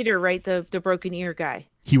was the leader, right? The broken ear guy.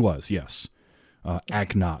 He was, yes.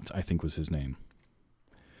 Agnot, I think was his name.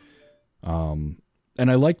 And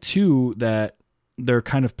I like too that they're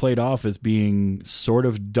kind of played off as being sort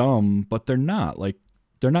of dumb, but they're not. Like,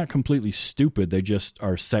 they're not completely stupid. They just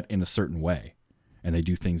are set in a certain way, and they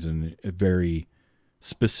do things in a very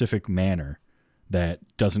specific manner that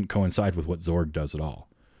doesn't coincide with what Zorg does at all.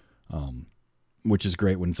 Which is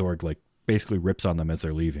great when Zorg basically rips on them as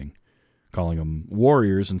they're leaving, calling them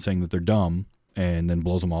warriors and saying that they're dumb, and then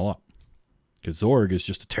blows them all up. Because Zorg is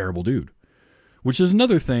just a terrible dude. Which is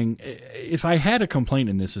another thing. If I had a complaint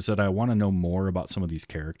in this, is that I want to know more about some of these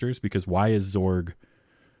characters, because why is Zorg...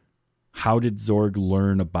 How did Zorg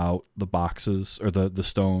learn about the boxes or the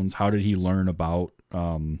stones? How did he learn about,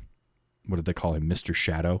 what did they call him? Mr.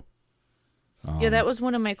 Shadow? Yeah, that was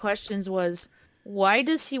one of my questions was, why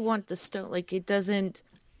does he want the stone? It doesn't,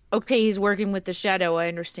 okay, he's working with the Shadow. I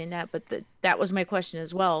understand that. But that was my question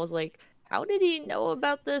as well. I was like, how did he know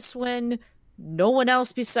about this when no one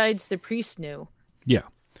else besides the priest knew? Yeah.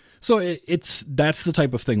 So that's the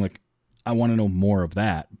type of thing, I want to know more of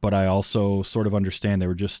that. But I also sort of understand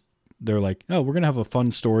they're like, oh, we're going to have a fun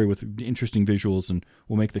story with interesting visuals and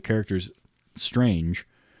we'll make the characters strange,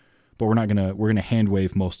 but we're going to hand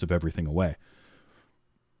wave most of everything away.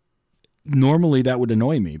 Normally that would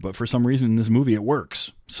annoy me, but for some reason in this movie it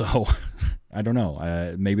works. So I don't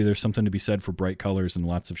know. Maybe there's something to be said for bright colors and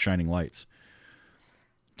lots of shining lights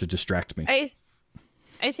to distract me.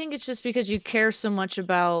 I think it's just because you care so much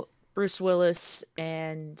about Bruce Willis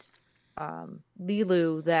and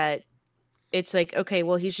Lilu that it's like, okay,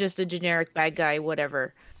 well, he's just a generic bad guy,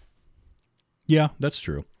 whatever. Yeah, that's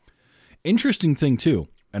true. Interesting thing too,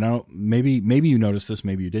 and maybe you noticed this,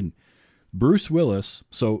 maybe you didn't. Bruce Willis,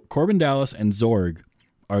 so Corbin Dallas and Zorg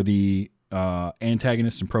are the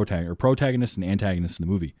antagonist and protagonist and antagonist in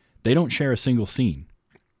the movie. They don't share a single scene.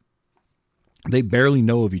 They barely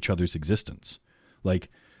know of each other's existence.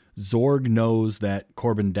 Zorg knows that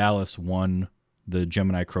Corbin Dallas won the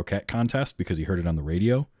Gemini Croquette contest because he heard it on the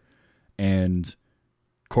radio. And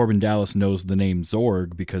Corbin Dallas knows the name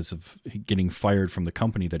Zorg because of getting fired from the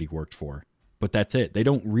company that he worked for. But that's it. They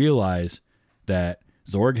don't realize that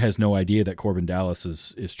Zorg has no idea that Corbin Dallas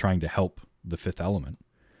is trying to help the Fifth Element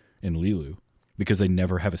in Lilu because they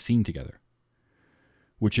never have a scene together.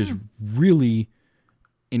 Which is really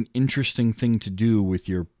an interesting thing to do with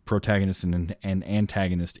your protagonist and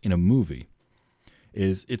antagonist in a movie.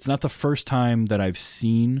 It's not the first time that I've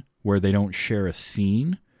seen where they don't share a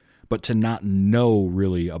scene, but to not know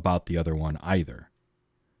really about the other one either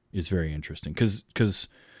is very interesting. Because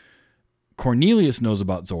Cornelius knows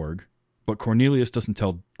about Zorg, but Cornelius doesn't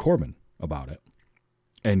tell Corbin about it.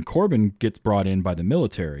 And Corbin gets brought in by the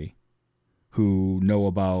military who know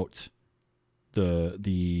about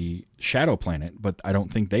the Shadow Planet, but I don't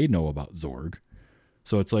think they know about Zorg.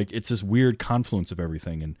 So it's this weird confluence of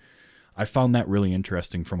everything. And I found that really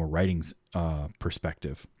interesting from a writing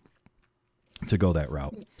perspective to go that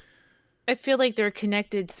route. I feel like they're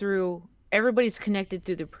connected everybody's connected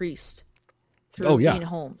through the priest, through Ian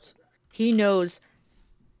Holmes. He knows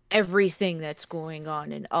everything that's going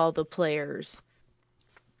on and all the players.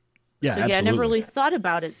 Yeah, so, I never really thought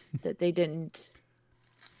about it, that they didn't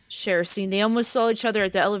share a scene. They almost saw each other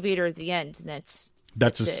at the elevator at the end, and that's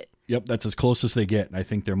it. Yep, that's as close as they get. And I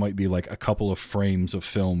think there might be a couple of frames of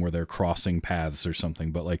film where they're crossing paths or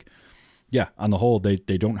something. But on the whole, they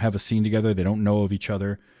don't have a scene together. They don't know of each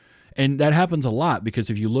other. And that happens a lot because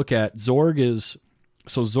if you look at Zorg is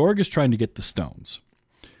trying to get the stones.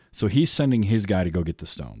 So he's sending his guy to go get the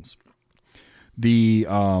stones.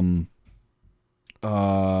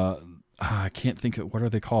 I can't think of, what are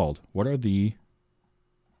they called? What are the,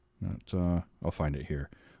 I'll find it here.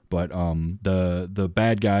 But the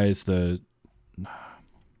bad guys, the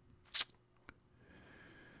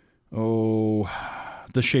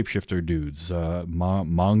shapeshifter dudes,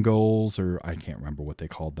 Mongols, or I can't remember what they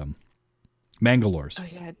called them. Mangalores. Oh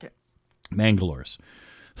yeah. Mangalores.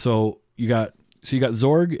 So you got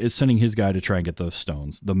Zorg is sending his guy to try and get those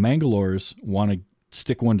stones. The Mangalores want to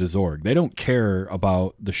stick one to Zorg. They don't care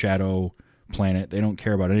about the Shadow Planet. They don't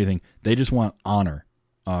care about anything. They just want honor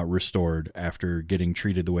restored after getting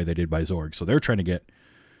treated the way they did by Zorg. So they're trying to get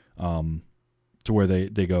to where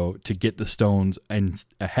they go to get the stones and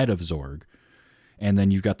ahead of Zorg. And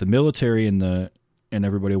then you've got the military and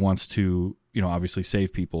everybody wants to, obviously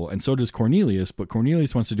save people. And so does Cornelius, but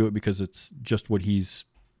Cornelius wants to do it because it's just what he's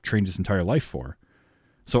trained his entire life for.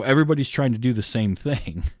 So everybody's trying to do the same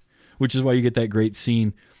thing, which is why you get that great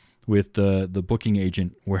scene with the booking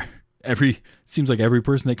agent where seems like every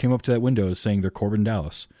person that came up to that window is saying they're Corbin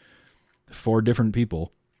Dallas. 4 different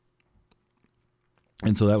people.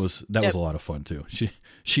 And so that was a lot of fun too.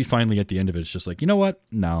 She finally at the end of it is just like, you know what?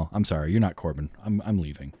 No, I'm sorry, you're not Corbin. I'm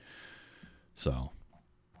leaving. So,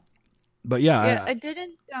 but yeah, I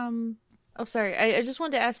didn't. Oh, sorry. I just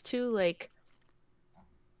wanted to ask too. Like,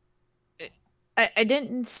 I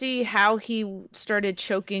didn't see how he started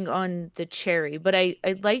choking on the cherry, but I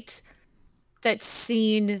liked that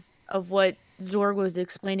scene of what Zorg was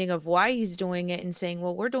explaining of why he's doing it and saying,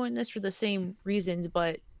 well, we're doing this for the same reasons,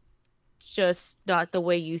 but just not the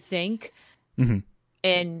way you think. Mm-hmm.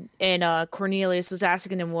 And Cornelius was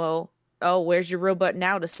asking him, well, where's your robot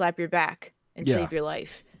now to slap your back and save your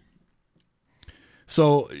life?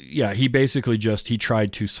 So yeah, he basically he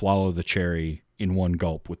tried to swallow the cherry in one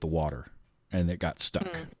gulp with the water and it got stuck.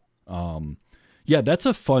 Yeah, that's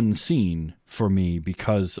a fun scene for me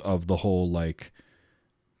because of the whole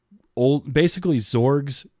basically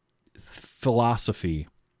Zorg's philosophy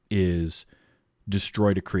is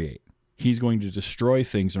destroy to create. He's going to destroy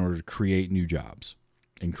things in order to create new jobs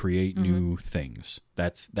and create new things.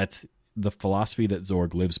 That's the philosophy that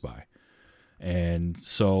Zorg lives by. And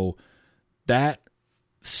so that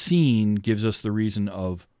scene gives us the reason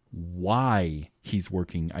of why he's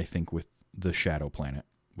working, I think, with the Shadow Planet,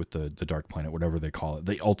 with the Dark Planet, whatever they call it,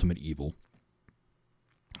 the ultimate evil.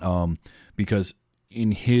 Because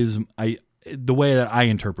in the way that I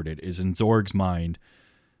interpret it is in Zorg's mind,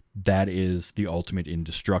 that is the ultimate in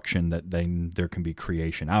destruction, that then there can be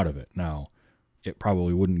creation out of it. Now, it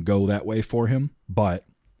probably wouldn't go that way for him, but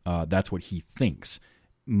that's what he thinks.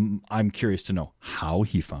 I'm curious to know how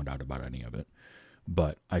he found out about any of it,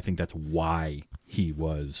 but I think that's why he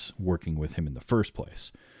was working with him in the first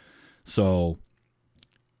place. So,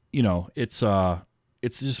 it's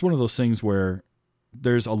just one of those things where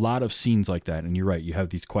there's a lot of scenes like that, and you're right. You have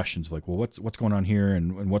these questions like, well, what's going on here,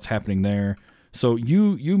 and what's happening there. So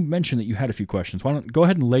you mentioned that you had a few questions. Why don't go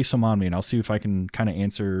ahead and lay some on me, and I'll see if I can kind of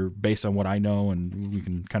answer based on what I know, and we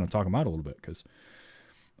can kind of talk them out a little bit because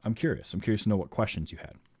I'm curious. I'm curious to know what questions you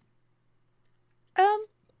had.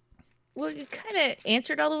 Well, you kind of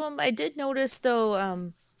answered all of them. I did notice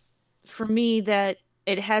though, for me that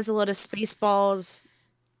it has a lot of Spaceballs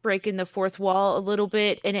breaking the fourth wall a little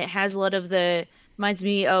bit, and it has a lot of reminds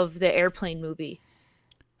me of the Airplane movie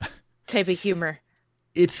type of humor.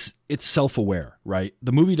 It's self-aware, right?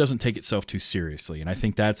 The movie doesn't take itself too seriously, and I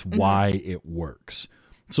think that's why it works.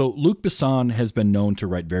 So Luc Besson has been known to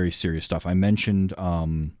write very serious stuff. I mentioned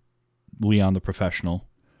Leon the Professional,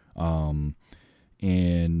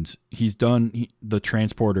 and he's done The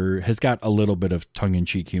Transporter, has got a little bit of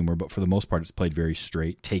tongue-in-cheek humor, but for the most part it's played very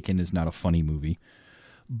straight. Taken is not a funny movie.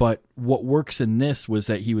 But what works in this was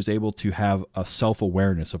that he was able to have a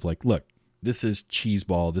self-awareness of like, look, this is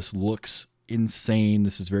cheeseball, this looks insane,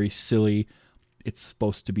 this is very silly, it's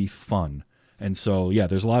supposed to be fun. And so yeah,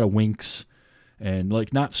 there's a lot of winks and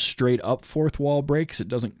like not straight up fourth wall breaks. It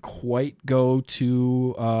doesn't quite go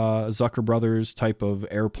to Zucker Brothers type of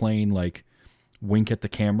Airplane like wink at the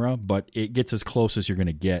camera, but it gets as close as you're going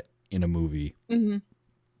to get in a movie. And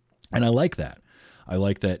I like that. I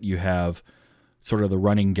like that you have sort of the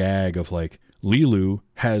running gag of like Lilu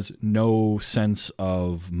has no sense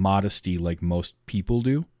of modesty like most people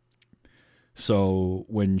do. So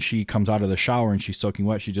when she comes out of the shower and she's soaking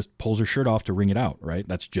wet, she just pulls her shirt off to wring it out, right?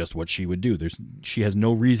 That's just what she would do. She has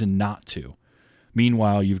no reason not to.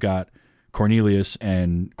 Meanwhile, you've got Cornelius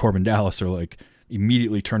and Corbin Dallas are like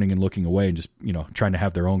immediately turning and looking away and just, trying to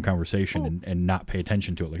have their own conversation and not pay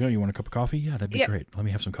attention to it. Like, oh, you want a cup of coffee? Yeah, that'd be great. Let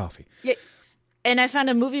me have some coffee. Yeah. And I found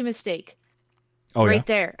a movie mistake.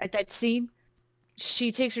 There at that scene.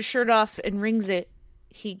 She takes her shirt off and wrings it.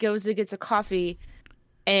 He goes and gets a coffee.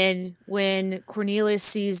 And when Cornelius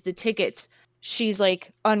sees the tickets, she's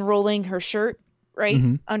like unrolling her shirt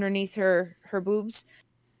right? Underneath her boobs.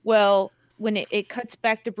 Well, when it cuts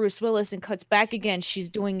back to Bruce Willis and cuts back again, she's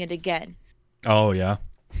doing it again. Oh yeah.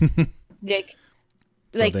 Like,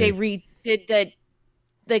 So like they- they redid that,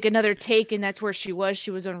 like another take, and that's where she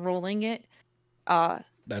was unrolling it.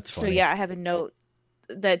 That's So funny. yeah, I have a note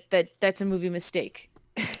that's a movie mistake.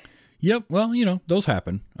 Yep. Well, those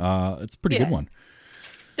happen. It's a pretty good Yeah. one.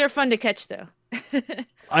 They're fun to catch though.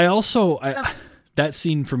 That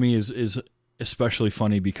scene for me is especially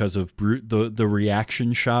funny because of the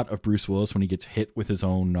reaction shot of Bruce Willis when he gets hit with his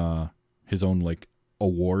own like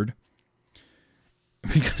award.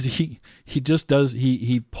 Because he just does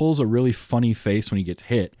he pulls a really funny face when he gets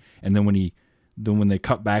hit, and then when they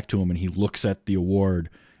cut back to him and he looks at the award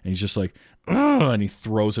and he's just like, ugh, and he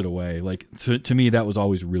throws it away. Like to me that was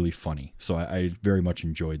always really funny. So I very much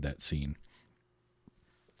enjoyed that scene.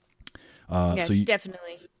 Yeah, So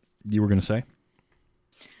definitely. you were gonna say?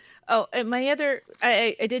 Oh, and my other,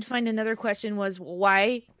 I did find another question was,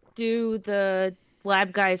 why do the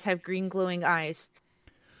lab guys have green glowing eyes?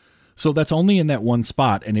 So that's only in that one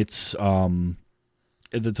spot, and it's a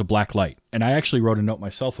black light. And I actually wrote a note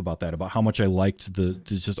myself about that, about how much I liked the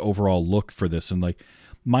just overall look for this. And like,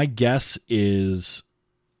 my best guess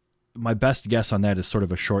on that is sort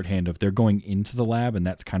of a shorthand of they're going into the lab, and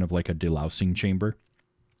that's kind of like a delousing chamber.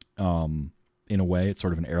 In a way, it's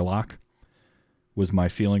sort of an airlock. Was my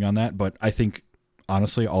feeling on that, but I think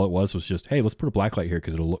honestly, all it was just, hey, let's put a black light here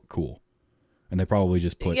because it'll look cool. And they probably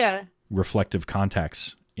just put reflective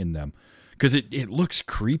contacts in them because it looks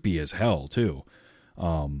creepy as hell too,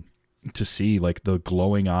 to see like the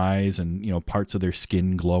glowing eyes and parts of their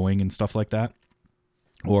skin glowing and stuff like that.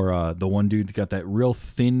 Or the one dude got that real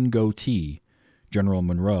thin goatee, General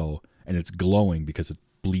Monroe, and it's glowing because it's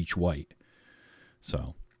bleach white.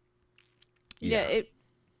 So Yeah,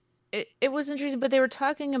 it was interesting, but they were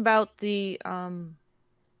talking about the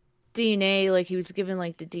DNA, like he was given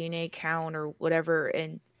like the DNA count or whatever,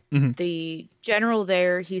 and the general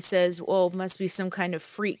there, he says, well, it must be some kind of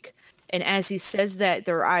freak. And as he says that,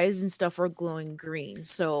 their eyes and stuff are glowing green.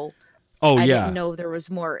 So I didn't know there was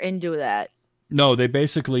more into that. No, they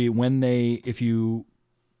basically, if you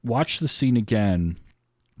watch the scene again,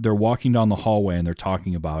 they're walking down the hallway and they're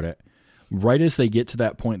talking about it. Right as they get to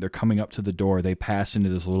that point, they're coming up to the door. They pass into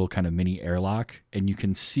this little kind of mini airlock, and you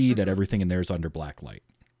can see that everything in there is under black light.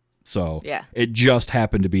 So it just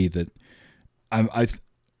happened to be that I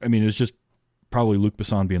mean, it's just probably Luc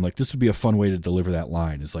Besson being like, this would be a fun way to deliver that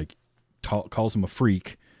line. It's like calls him a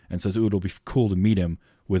freak and says, "Ooh, it'll be cool to meet him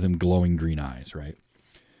with him glowing green eyes," right?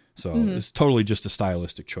 So it's totally just a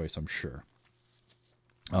stylistic choice, I'm sure.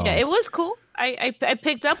 Yeah, it was cool. I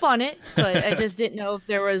picked up on it, but I just didn't know if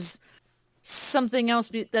there was something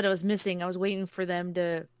else that I was missing. I was waiting for them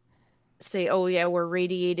to say, "Oh yeah, we're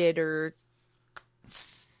radiated," or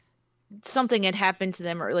something had happened to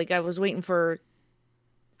them, or like I was waiting for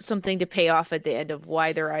something to pay off at the end of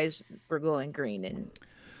why their eyes were glowing green. And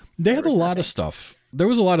they had a lot of stuff. There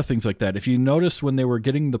was a lot of things like that. If you noticed when they were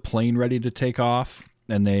getting the plane ready to take off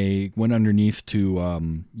and they went underneath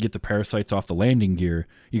to get the parasites off the landing gear,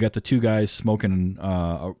 you got the two guys smoking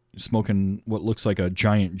what looks like a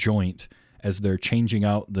giant joint as they're changing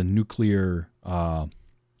out the nuclear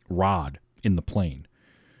rod in the plane.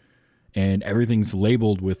 And everything's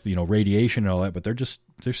labeled with, radiation and all that, but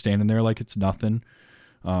they're standing there like it's nothing.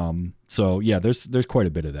 So yeah, there's quite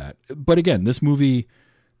a bit of that. But again, this movie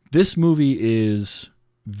is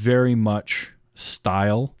very much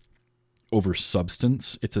style over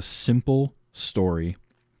substance. It's a simple story.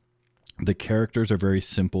 The characters are very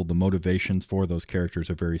simple. The motivations for those characters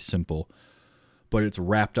are very simple, but it's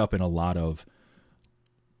wrapped up in a lot of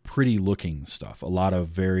pretty looking stuff, a lot of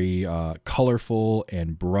very colorful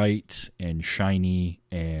and bright and shiny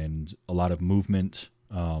and a lot of movement.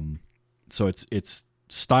 So it's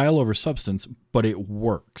style over substance, but it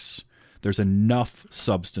works. There's enough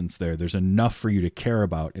substance there. There's enough for you to care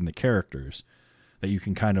about in the characters that you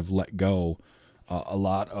can kind of let go.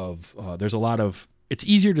 There's a lot of, it's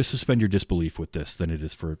easier to suspend your disbelief with this than it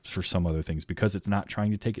is for some other things because it's not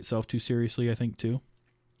trying to take itself too seriously, I think, too.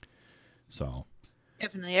 So.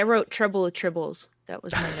 Definitely. I wrote Trouble with Tribbles. That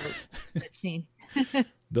was my note, that scene.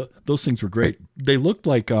 Those things were great. They looked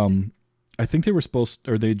like, I think they were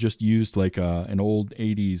they just used like an old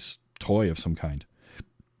 80s toy of some kind.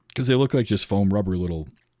 Because they look like just foam rubber little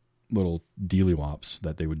dealy-wops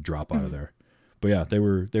that they would drop out of there. But yeah, they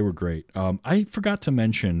were great. I forgot to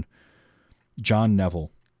mention John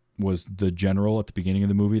Neville was the general at the beginning of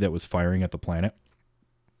the movie that was firing at the planet.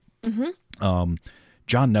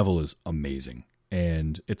 John Neville is amazing.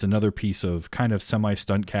 And it's another piece of kind of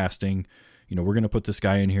semi-stunt casting. We're going to put this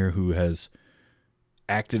guy in here who has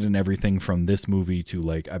acted in everything from this movie to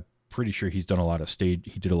like I'm pretty sure he did a lot of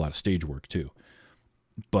stage work too.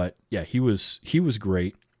 But yeah, he was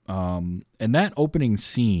great. And that opening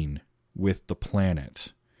scene with the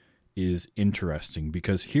planet is interesting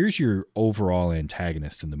because here's your overall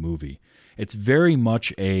antagonist in the movie. It's very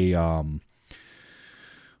much a an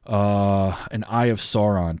Eye of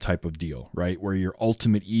Sauron type of deal, right? Where your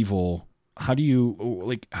ultimate evil, how do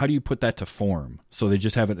you put that to form? So they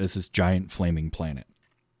just have it as this giant flaming planet.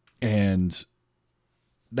 And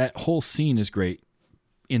that whole scene is great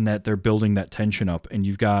in that they're building that tension up, and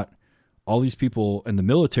you've got all these people in the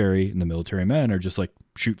military, and the military men are just like,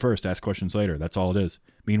 shoot first, ask questions later. That's all it is.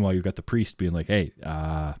 Meanwhile, you've got the priest being like, hey,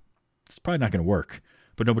 it's probably not going to work.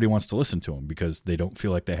 But nobody wants to listen to him because they don't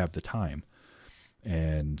feel like they have the time.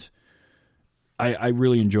 And I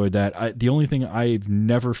really enjoyed that. The only thing I've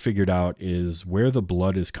never figured out is where the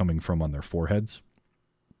blood is coming from on their foreheads.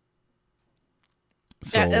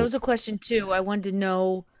 So, that was a question too. I wanted to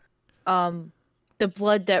know the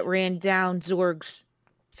blood that ran down Zorg's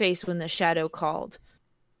face when the shadow called.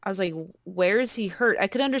 I was like, where is he hurt? I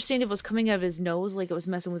could understand if it was coming out of his nose, like it was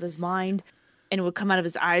messing with his mind, and it would come out of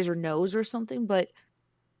his eyes or nose or something, but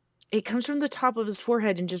it comes from the top of his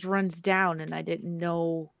forehead and just runs down, and I didn't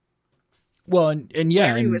know. Well, and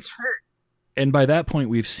yeah, he was hurt. And by that point,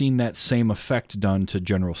 we've seen that same effect done to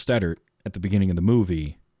General Steddard at the beginning of the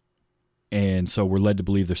movie. And so we're led to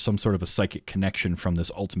believe there's some sort of a psychic connection from this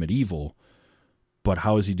ultimate evil. But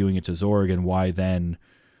how is he doing it to Zorg, and why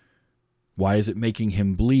is it making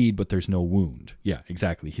him bleed, but there's no wound? Yeah,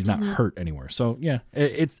 exactly. He's not hurt anywhere. So yeah,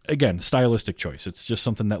 it's again, stylistic choice. It's just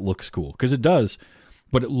something that looks cool because it does,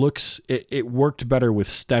 but it worked better with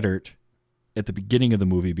Steddard at the beginning of the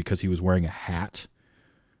movie because he was wearing a hat.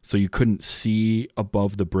 So you couldn't see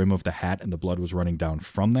above the brim of the hat and the blood was running down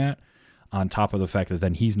from that, on top of the fact that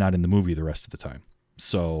then he's not in the movie the rest of the time.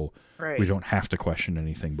 So we don't have to question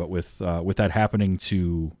anything. But with that happening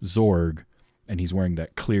to Zorg, and he's wearing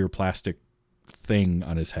that clear plastic thing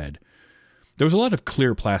on his head, there was a lot of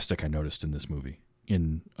clear plastic I noticed in this movie. At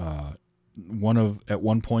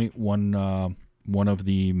one point, one of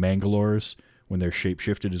the Mangalores, when they're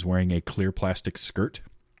shapeshifted, is wearing a clear plastic skirt.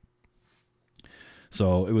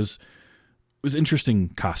 So it was interesting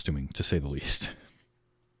costuming, to say the least.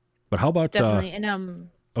 But how about definitely?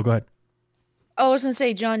 Oh, go ahead. I was gonna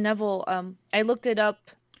say John Neville. I looked it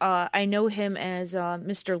up. I know him as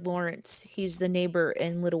Mr. Lawrence. He's the neighbor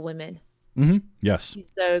in Little Women. Mm-hmm. Yes.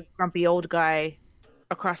 He's the grumpy old guy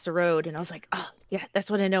across the road, and I was like, oh yeah, that's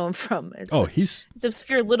what I know him from. It's an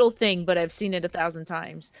obscure little thing, but I've seen it 1,000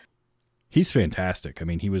 times. He's fantastic. I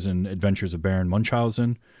mean, he was in Adventures of Baron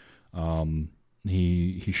Munchausen.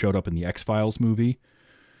 He showed up in the X-Files movie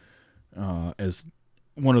as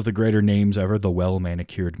one of the greater names ever, the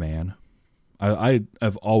well-manicured man.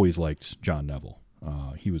 I've always liked John Neville.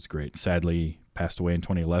 He was great. Sadly, passed away in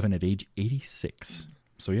 2011 at age 86.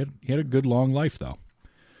 So he had a good long life, though.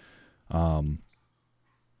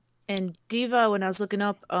 And Diva, when I was looking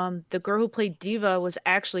up, the girl who played Diva was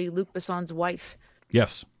actually Luc Besson's wife.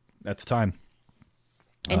 Yes, at the time.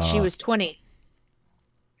 And she was 20.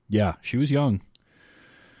 Yeah, she was young.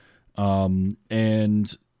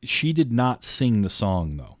 And she did not sing the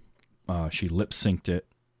song, though. She lip-synced it,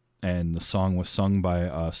 and the song was sung by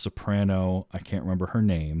a soprano. I can't remember her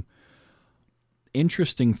name.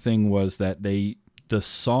 Interesting thing was that the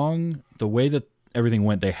song, the way that everything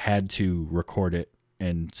went, they had to record it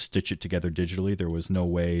and stitch it together digitally. There was no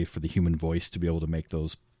way for the human voice to be able to make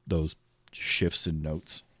those shifts in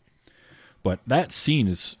notes. But that scene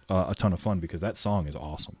is a ton of fun because that song is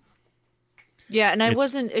awesome. Yeah, and I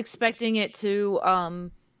wasn't expecting it to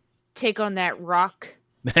take on that rock.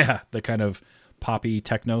 Yeah, the kind of poppy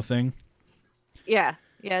techno thing. Yeah,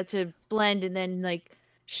 to blend, and then like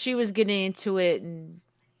she was getting into it, and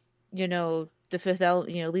the fifth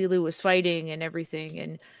element, Lilu was fighting and everything.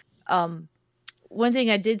 And one thing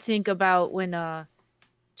I did think about when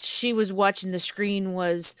she was watching the screen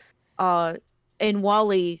was in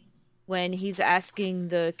WALL-E, when he's asking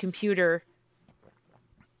the computer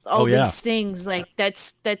all these things, like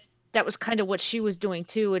that was kind of what she was doing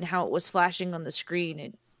too, and how it was flashing on the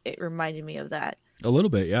screen. It reminded me of that a little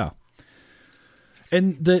bit, yeah.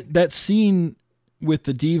 And that scene with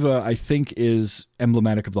the diva, I think, is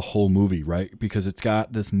emblematic of the whole movie, right? Because it's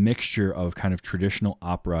got this mixture of kind of traditional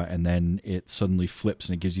opera, and then it suddenly flips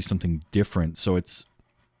and it gives you something different. So it's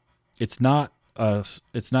not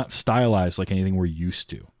stylized like anything we're used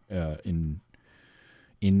to in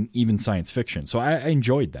even science fiction. So I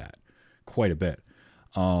enjoyed that quite a bit.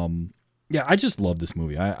 Yeah, I just love this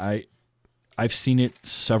movie. I I've seen it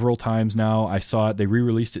several times now. I saw it. They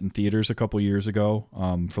re-released it in theaters a couple years ago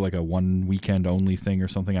for like a one weekend only thing or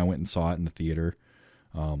something. I went and saw it in the theater.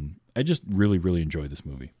 I just really, really enjoyed this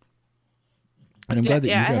movie. And I'm glad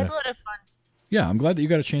that I had a lot of fun. Yeah, I'm glad that you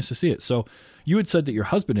got a chance to see it. So you had said that your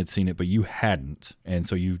husband had seen it, but you hadn't. And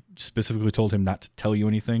so you specifically told him not to tell you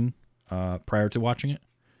anything prior to watching it?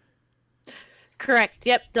 Correct.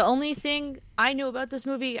 Yep. The only thing I knew about this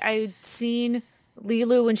movie, I'd seen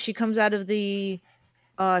Lilu when she comes out of the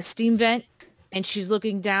steam vent and she's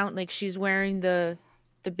looking down, like she's wearing the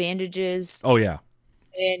bandages. Oh, yeah.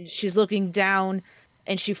 And she's looking down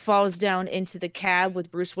and she falls down into the cab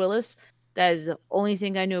with Bruce Willis. That is the only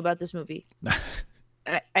thing I knew about this movie.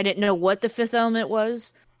 I didn't know what the Fifth Element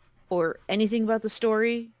was or anything about the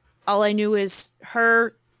story. All I knew is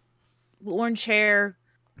her orange hair,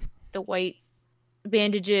 the white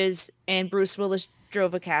bandages, and Bruce Willis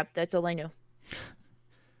drove a cab. That's all I knew.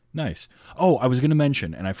 Nice. Oh, I was going to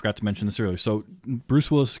mention, and I forgot to mention this earlier. So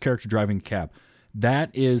Bruce Willis' character driving a cab, that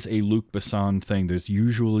is a Luc Besson thing. There's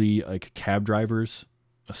usually like cab drivers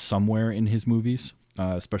somewhere in his movies,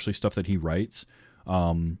 especially stuff that he writes.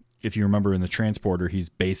 If you remember in The Transporter, he's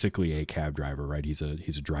basically a cab driver, right? He's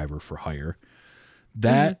a driver for hire.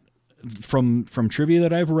 That from trivia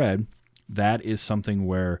that I've read, that is something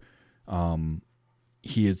where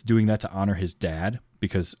he is doing that to honor his dad,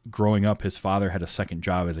 because growing up, his father had a second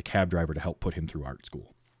job as a cab driver to help put him through art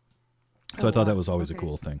school. So I thought that was always a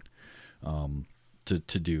cool thing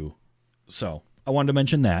to do. So I wanted to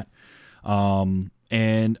mention that.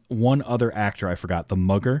 And one other actor I forgot, the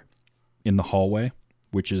mugger in the hallway,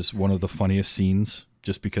 which is one of the funniest scenes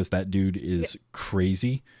just because that dude is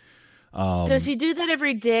crazy. Does he do that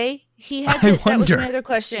every day? He had that was my other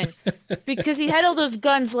question. Because he had all those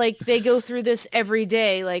guns, like they go through this every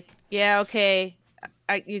day. Like, yeah, okay,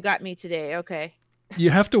 you got me today. Okay. You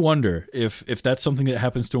have to wonder if that's something that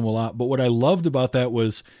happens to him a lot. But what I loved about that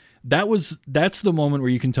was that's the moment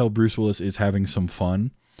where you can tell Bruce Willis is having some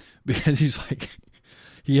fun, because he's like,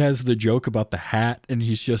 he has the joke about the hat, and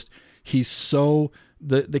he's so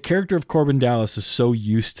the character of Corbin Dallas is so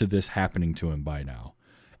used to this happening to him by now.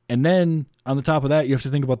 And then on the top of that, you have to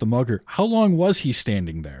think about the mugger. How long was he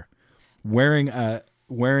standing there wearing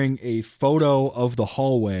a photo of the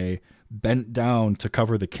hallway bent down to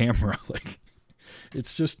cover the camera? Like,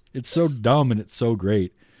 it's so dumb and it's so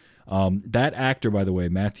great. That actor, by the way,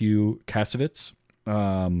 Matthew Kasovitz,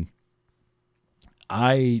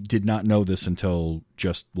 I did not know this until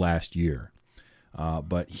just last year.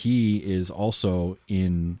 But he is also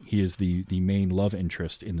he is the main love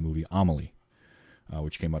interest in the movie Amelie,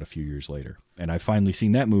 which came out a few years later. And I've finally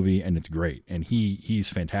seen that movie, and it's great. And he's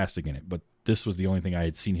fantastic in it. But this was the only thing I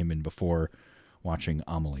had seen him in before watching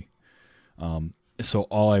Amelie. So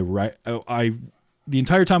the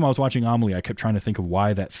entire time I was watching Amelie, I kept trying to think of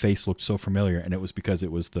why that face looked so familiar, and it was because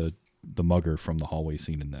it was the mugger from the hallway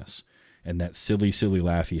scene in this. And that silly, silly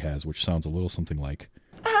laugh he has, which sounds a little something like...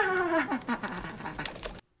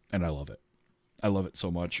 And I love it. I love it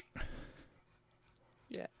so much.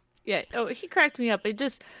 Yeah. Oh, he cracked me up. But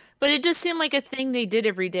it just seemed like a thing they did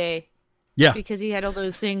every day. Yeah. Because he had all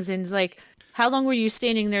those things, and it's like, how long were you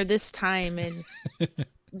standing there this time? And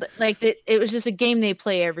like it was just a game they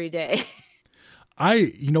play every day.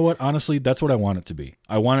 You know what? Honestly, that's what I want it to be.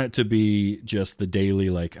 I want it to be just the daily,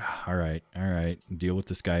 like, all right, deal with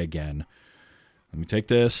this guy again. Let me take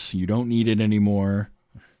this. You don't need it anymore.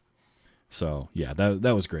 So yeah,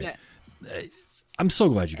 that was great. Yeah. I'm so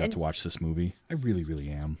glad you got to watch this movie. I really, really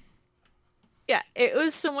am. Yeah, it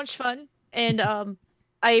was so much fun, and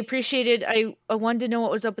I appreciated. I wanted to know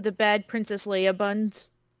what was up with the bad Princess Leia buns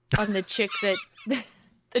on the chick that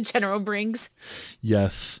the general brings.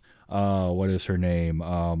 Yes. What is her name?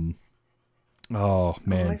 Oh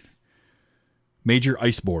man, Major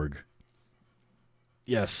Iceborg.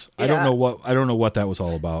 Yes, yeah. I don't know what that was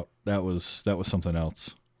all about. That was something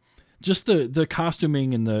else. Just the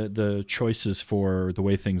costuming and the choices for the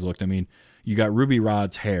way things looked. I mean, you got Ruby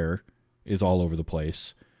Rod's hair is all over the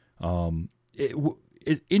place.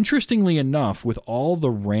 Interestingly enough, with all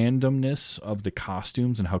the randomness of the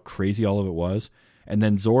costumes and how crazy all of it was, and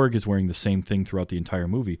then Zorg is wearing the same thing throughout the entire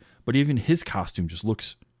movie, but even his costume just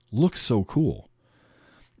looks so cool.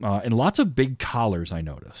 And lots of big collars, I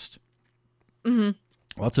noticed. Mm-hmm.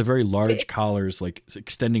 Lots of very large collars, like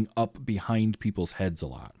extending up behind people's heads a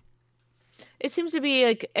lot. It seems to be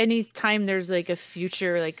like any time there's like a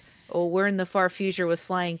future, like, oh, we're in the far future with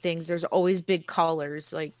flying things, there's always big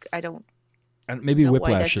collars. Like, I don't and maybe know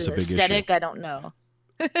whiplash why is a big aesthetic. issue. I don't know.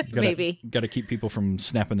 Maybe. Got to keep people from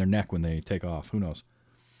snapping their neck when they take off. Who knows?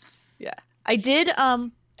 Yeah. I did,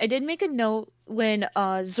 and I did make a note when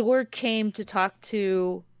Zorg came to talk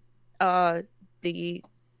to the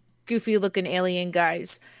goofy looking alien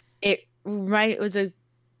guys. It was a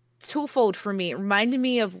twofold for me. It reminded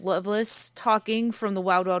me of Loveless talking from the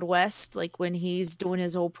Wild Wild West, like when he's doing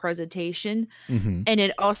his whole presentation. Mm-hmm. And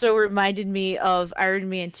it also reminded me of Iron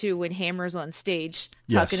Man 2 when Hammer's on stage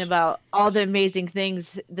talking Yes. about all the amazing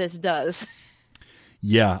things this does.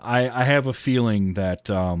 Yeah, I have a feeling that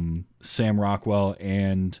Sam Rockwell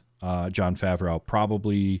and Jon Favreau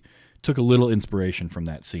probably took a little inspiration from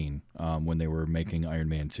that scene when they were making Iron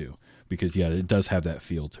Man 2, because yeah, it does have that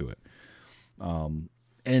feel to it.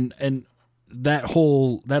 And that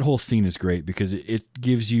whole scene is great because it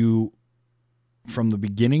gives you, from the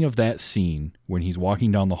beginning of that scene when he's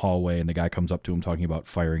walking down the hallway and the guy comes up to him talking about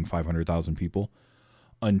firing 500,000 people,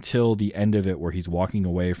 until the end of it where he's walking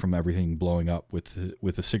away from everything blowing up with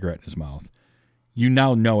a cigarette in his mouth. You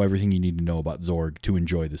now know everything you need to know about Zorg to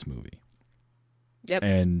enjoy this movie. Yep.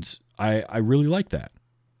 And I really like that.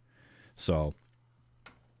 So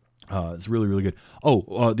it's really, really good.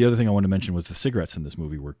 Oh, the other thing I wanted to mention was the cigarettes in this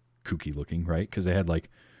movie were kooky looking, right? Because they had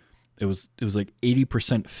it was like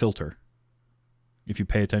 80% filter. If you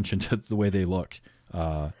pay attention to the way they looked,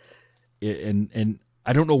 and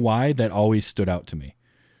I don't know why that always stood out to me.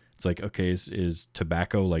 It's like, okay, is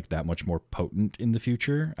tobacco like that much more potent in the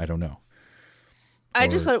future? I don't know. I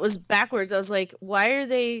just thought it was backwards. I was like, why are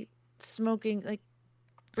they smoking? Like,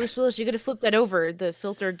 Bruce Willis, you got to flip that over. The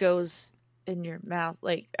filter goes in your mouth.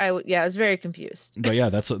 Like, I was very confused. But yeah,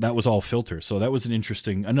 that was all filter. So that was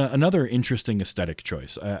another interesting aesthetic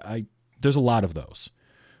choice. There's a lot of those.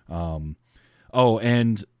 Oh,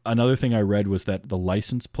 and another thing I read was that the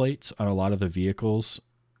license plates on a lot of the vehicles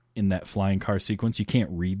in that flying car sequence, you can't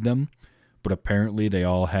read them, but apparently they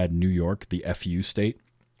all had New York, the FU state,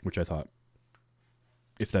 which I thought,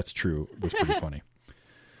 if that's true, was pretty funny.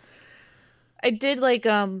 I did like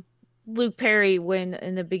Luke Perry when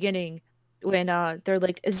in the beginning when they're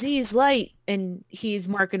like Aziz Light and he's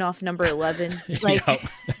marking off number 11. Like,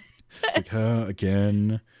 Like,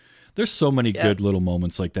 again. There's so many good little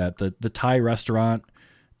moments like that. The Thai restaurant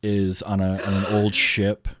is on an old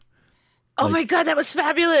ship. oh my God, that was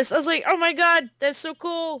fabulous. I was like, oh my God, that's so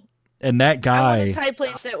cool. And that I guy, want a Thai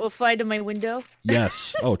place that will fly to my window.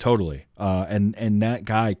 yes, oh totally. And that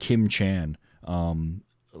guy Kim Chan,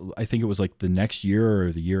 I think it was like the next year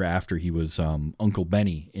or the year after, he was Uncle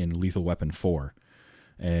Benny in Lethal Weapon 4,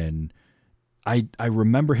 and I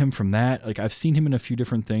remember him from that. Like, I've seen him in a few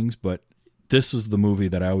different things, but this is the movie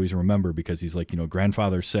that I always remember because he's like,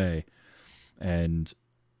 grandfather say, and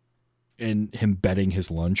him betting his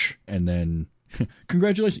lunch, and then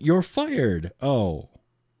congratulations, you're fired. Oh,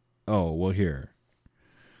 well, here.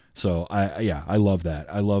 So I love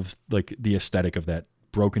that. I love like the aesthetic of that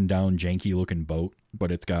broken down, janky looking boat,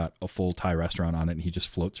 but it's got a full Thai restaurant on it, and he just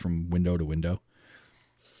floats from window to window.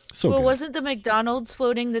 So Well, good. wasn't the McDonald's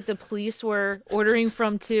floating that the police were ordering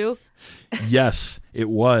from too? Yes, it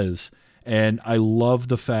was. And I love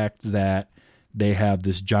the fact that they have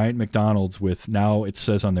this giant McDonald's with, now it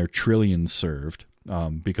says on there, trillions served,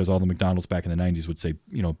 because all the McDonald's back in the 90s would say,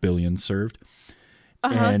 billions served.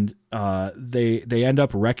 And they end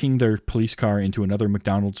up wrecking their police car into another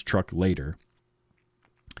McDonald's truck later.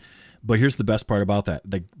 But here's the best part about that.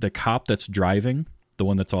 The cop that's driving, the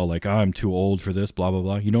one that's all like, oh, I'm too old for this, blah, blah,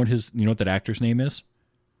 blah. You know what that actor's name is?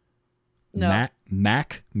 No.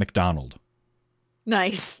 Mac McDonald.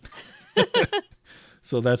 Nice.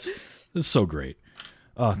 So that's so great.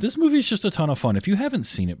 This movie is just a ton of fun. If you haven't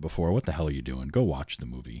seen it before, what the hell are you doing? Go watch the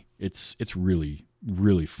movie. It's really,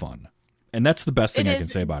 really fun. And that's the best thing I can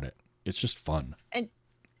say about it. It's just fun.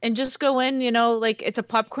 And just go in, like it's a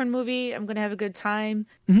popcorn movie. I'm gonna have a good time.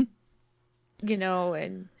 Mhm.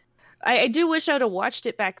 And I do wish I would have watched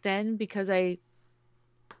it back then because I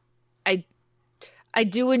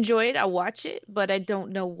do enjoy it. I watch it, but I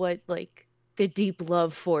don't know what like the deep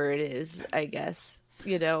love for it is, I guess.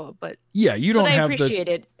 But Yeah, you don't but I have appreciate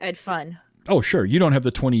it. I had fun. Oh, sure. You don't have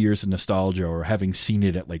the 20 years of nostalgia or having seen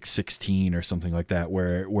it at like 16 or something like that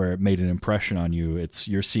where it made an impression on you.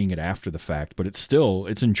 You're seeing it after the fact, but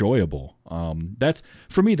it's enjoyable.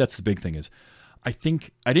 For me, that's the big thing is I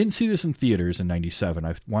think I didn't see this in theaters in 97.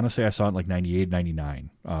 I want to say I saw it in like 98, 99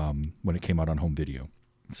 when it came out on home video.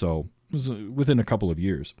 So it was within a couple of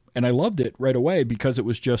years. And I loved it right away because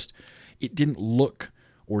it didn't look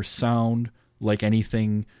or sound like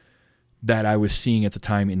anything that I was seeing at the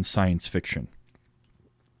time in science fiction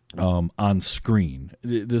on screen.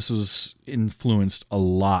 This was influenced a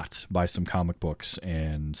lot by some comic books,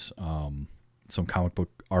 and some comic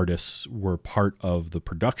book artists were part of the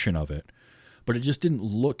production of it. but it just didn't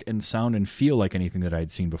look and sound and feel like anything that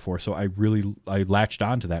I'd seen before. So I latched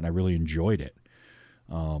onto that and I really enjoyed it.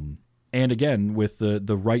 And again, with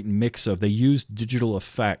the right mix of, they used digital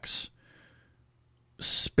effects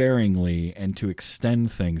sparingly, and to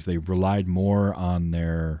extend things, they relied more on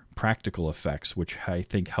their practical effects, which I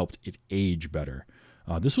think helped it age better.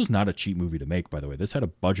 This was not a cheap movie to make, by the way. This had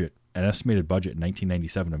an estimated budget in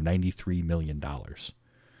 1997 of $93 million.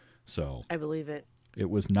 So I believe it. It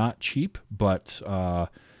was not cheap, but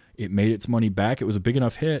it made its money back. It was a big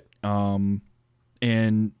enough hit. And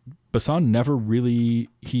Besson never really,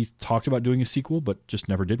 he talked about doing a sequel, but just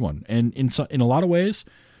never did one. And in a lot of ways,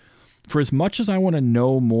 for as much as I want to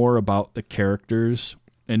know more about the characters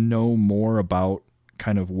and know more about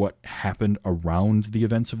kind of what happened around the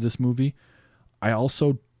events of this movie, I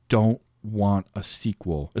also don't want a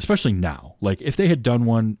sequel, especially now. Like, if they had done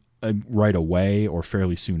one right away or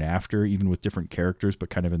fairly soon after, even with different characters but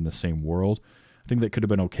kind of in the same world, I think that could have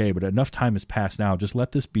been okay. But enough time has passed now. Just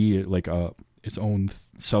let this be like its own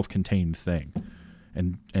self-contained thing,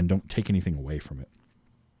 and don't take anything away from it.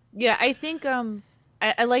 Yeah, I think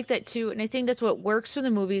I like that too, and I think that's what works for the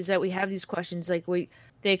movies, that we have these questions. Like,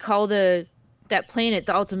 they call that planet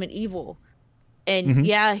the ultimate evil, and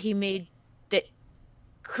yeah, he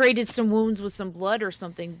created some wounds with some blood or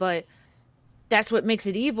something, but that's what makes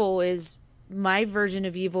it evil. Is my version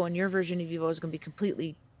of evil and your version of evil is going to be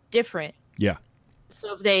completely different. Yeah.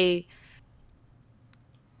 So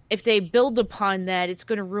if they build upon that, it's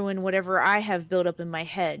going to ruin whatever I have built up in my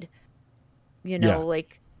head.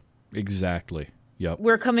 Like, exactly. Yep.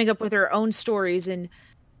 We're coming up with our own stories, and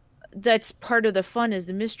that's part of the fun, is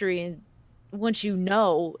the mystery. And once you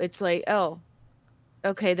know, it's like, oh,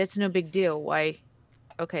 okay, that's no big deal. Why?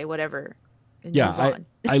 Okay, whatever. And move on.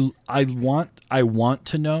 I want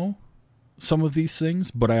to know some of these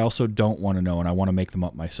things, but I also don't want to know, and I want to make them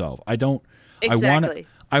up myself. Exactly.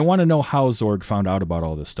 I want to know how Zorg found out about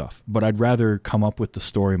all this stuff, but I'd rather come up with the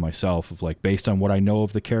story myself of, like, based on what I know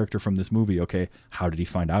of the character from this movie, okay, how did he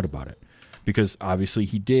find out about it? Because obviously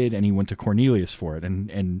he did, and he went to Cornelius for it,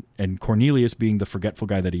 and Cornelius, being the forgetful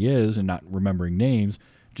guy that he is and not remembering names,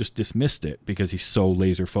 just dismissed it because he's so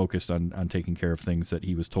laser focused on taking care of things that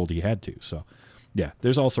he was told he had to. So yeah,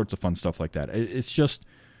 there's all sorts of fun stuff like that.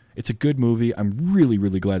 It's a good movie. I'm really,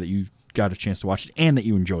 really glad that you got a chance to watch it and that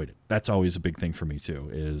you enjoyed it. That's always a big thing for me too,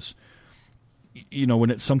 is, when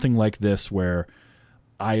it's something like this where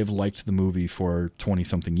I have liked the movie for 20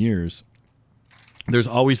 something years, there's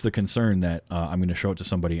always the concern that I'm going to show it to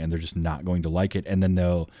somebody and they're just not going to like it. And then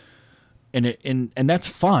and that's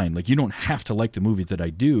fine. Like, you don't have to like the movies that I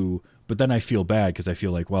do, but then I feel bad because I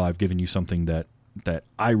feel like, well, I've given you something that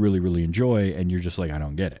I really, really enjoy, and you're just like, I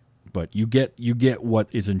don't get it. But you get what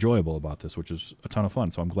is enjoyable about this, which is a ton of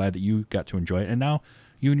fun. So I'm glad that you got to enjoy it, and now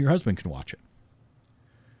you and your husband can watch it.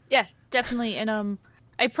 Yeah, definitely. And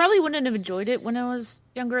I probably wouldn't have enjoyed it when I was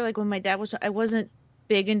younger. Like, when my dad was, I wasn't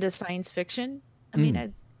big into science fiction. I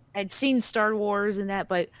mean, I'd seen Star Wars and that,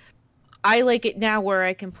 but I like it now where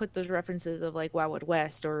I can put those references of, like, Wild Wild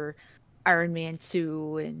West or Iron Man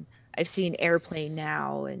 2, and I've seen Airplane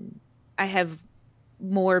now, and I have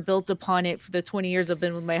more built upon it for the 20 years I've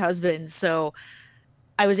been with my husband. So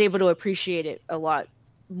I was able to appreciate it a lot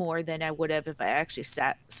more than I would have if I actually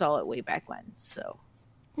saw it way back when. So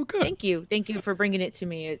well, good. Thank you for bringing it to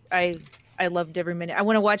me. I loved every minute. I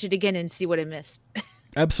want to watch it again and see what I missed.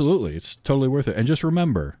 Absolutely. It's totally worth it. And just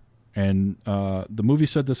remember, and the movie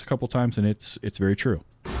said this a couple times, and it's very true.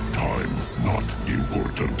 Time not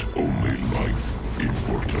important, only life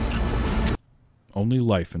important. Only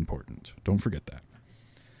life important. Don't forget that.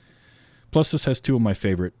 Plus, this has two of my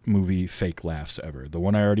favorite movie fake laughs ever. The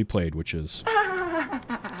one I already played, which is...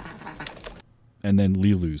 and then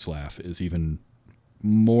Lilu's laugh is even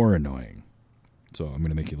more annoying. So I'm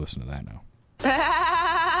going to make you listen to that now.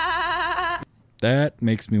 That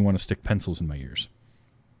makes me want to stick pencils in my ears.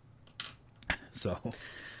 So,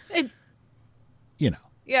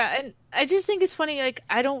 Yeah, and I just think it's funny, like,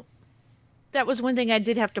 that was one thing I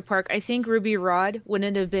did have to park. I think Ruby Rod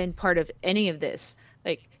wouldn't have been part of any of this.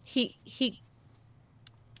 Like, he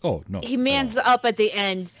mans up at the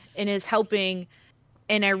end and is helping,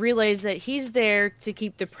 and I realize that he's there to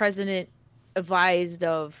keep the president advised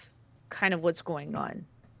of kind of what's going on.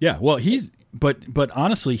 Yeah, well, but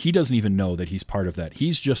honestly, he doesn't even know that he's part of that.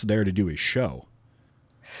 He's just there to do his show.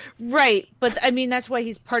 Right, but I mean, that's why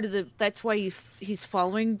he's part of that's why he's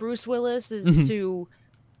following Bruce Willis, is to,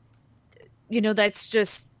 that's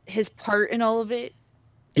just his part in all of it.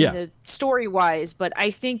 The story wise, but I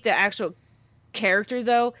think the actual character,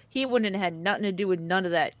 though, he wouldn't have had nothing to do with none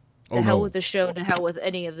of that. To hell with the show, to hell with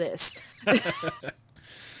any of this.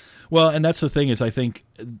 Well, and that's the thing is, I think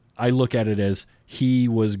I look at it as he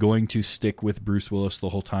was going to stick with Bruce Willis the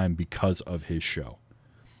whole time because of his show,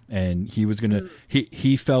 and he was gonna.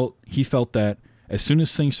 He felt that as soon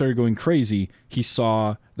as things started going crazy, he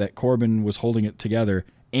saw that Corbin was holding it together,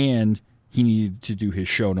 and he needed to do his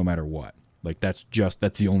show no matter what. Like that's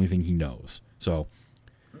the only thing he knows. So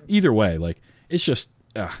either way, like it's just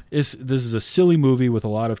this is a silly movie with a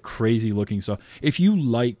lot of crazy looking stuff. If you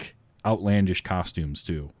like outlandish costumes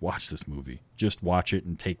too, watch this movie. Just watch it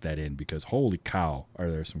and take that in, because holy cow, are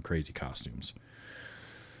there some crazy costumes.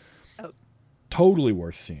 Totally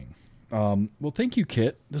worth seeing. Well, thank you,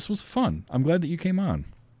 Kit. This was fun. I'm glad that you came on.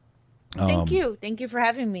 Thank you for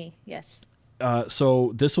having me. Yes.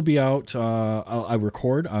 So this will be out. I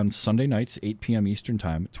record on Sunday nights, 8 p.m. Eastern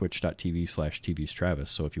time at twitch.tv/TV's Travis.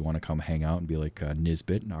 So if you want to come hang out and be like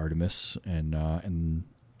Nisbet and Artemis and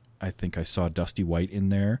I think I saw Dusty White in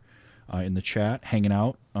there in the chat hanging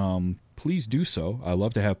out, please do so. I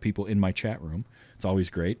love to have people in my chat room. It's always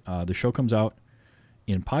great. The show comes out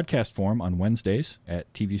in podcast form on Wednesdays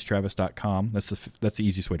at tvstravis.com. That's the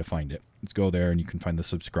easiest way to find it. Let's go there and you can find the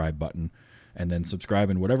subscribe button and then subscribe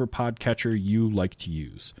in whatever podcatcher you like to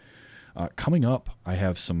use. Coming up, I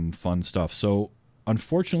have some fun stuff. So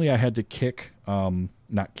unfortunately, I had to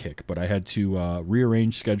I had to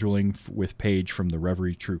rearrange scheduling with Paige from the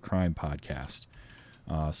Reverie True Crime podcast.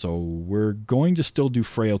 So we're going to still do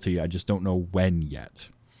Frailty. I just don't know when yet.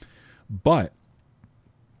 But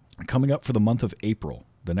coming up for the month of April,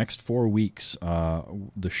 the next 4 weeks,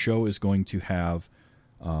 the show is going to have,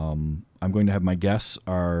 I'm going to have my guests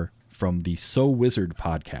are from the So Wizard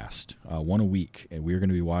podcast, one a week. And we're going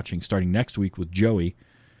to be watching starting next week with Joey,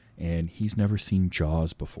 and he's never seen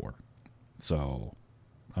Jaws before. So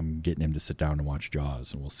I'm getting him to sit down and watch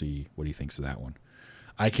Jaws, and we'll see what he thinks of that one.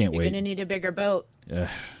 I can't wait. You're going to need a bigger boat.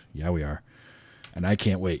 Yeah, we are. And I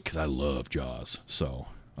can't wait because I love Jaws. So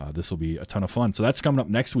this will be a ton of fun. So that's coming up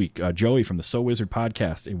next week. Joey from the So Wizard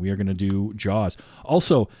podcast, and we are going to do Jaws.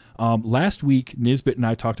 Also, last week, Nisbet and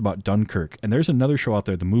I talked about Dunkirk, and there's another show out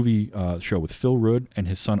there, the movie show with Phil Rudd and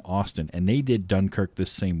his son Austin, and they did Dunkirk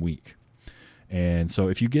this same week. And so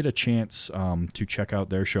if you get a chance to check out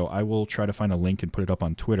their show, I will try to find a link and put it up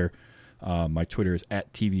on Twitter. My Twitter is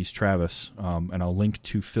 @TVsTravis, and I'll link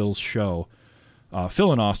to Phil's show.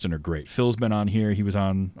 Phil and Austin are great. Phil's been on here. He was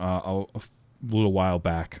on a little while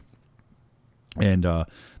back, and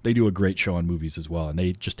they do a great show on movies as well. And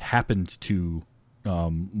they just happened to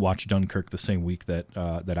watch Dunkirk the same week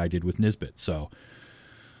that I did with Nisbet. So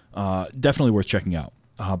definitely worth checking out.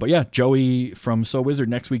 But yeah, Joey from So Wizard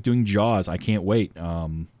next week doing Jaws. I can't wait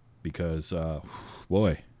because, don't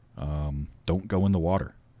go in the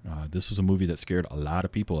water. This was a movie that scared a lot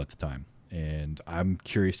of people at the time. And I'm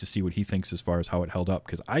curious to see what he thinks as far as how it held up,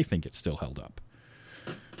 because I think it still held up.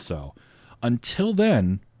 So until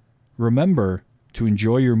then, remember to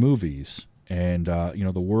enjoy your movies. And,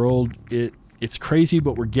 the world, it's crazy,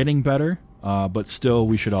 but we're getting better. But still,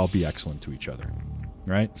 we should all be excellent to each other.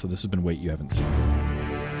 Right? So this has been Wait You Haven't Seen.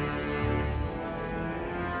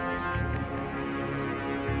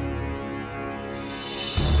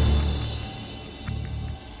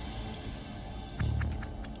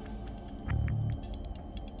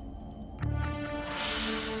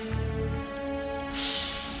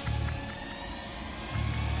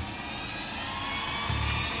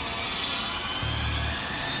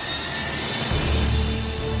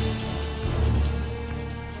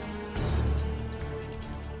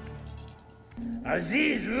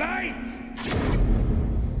 Aziz, light!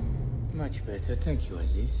 Much better, thank you,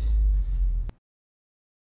 Aziz.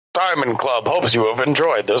 Diamond Club hopes you have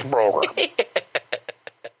enjoyed this program.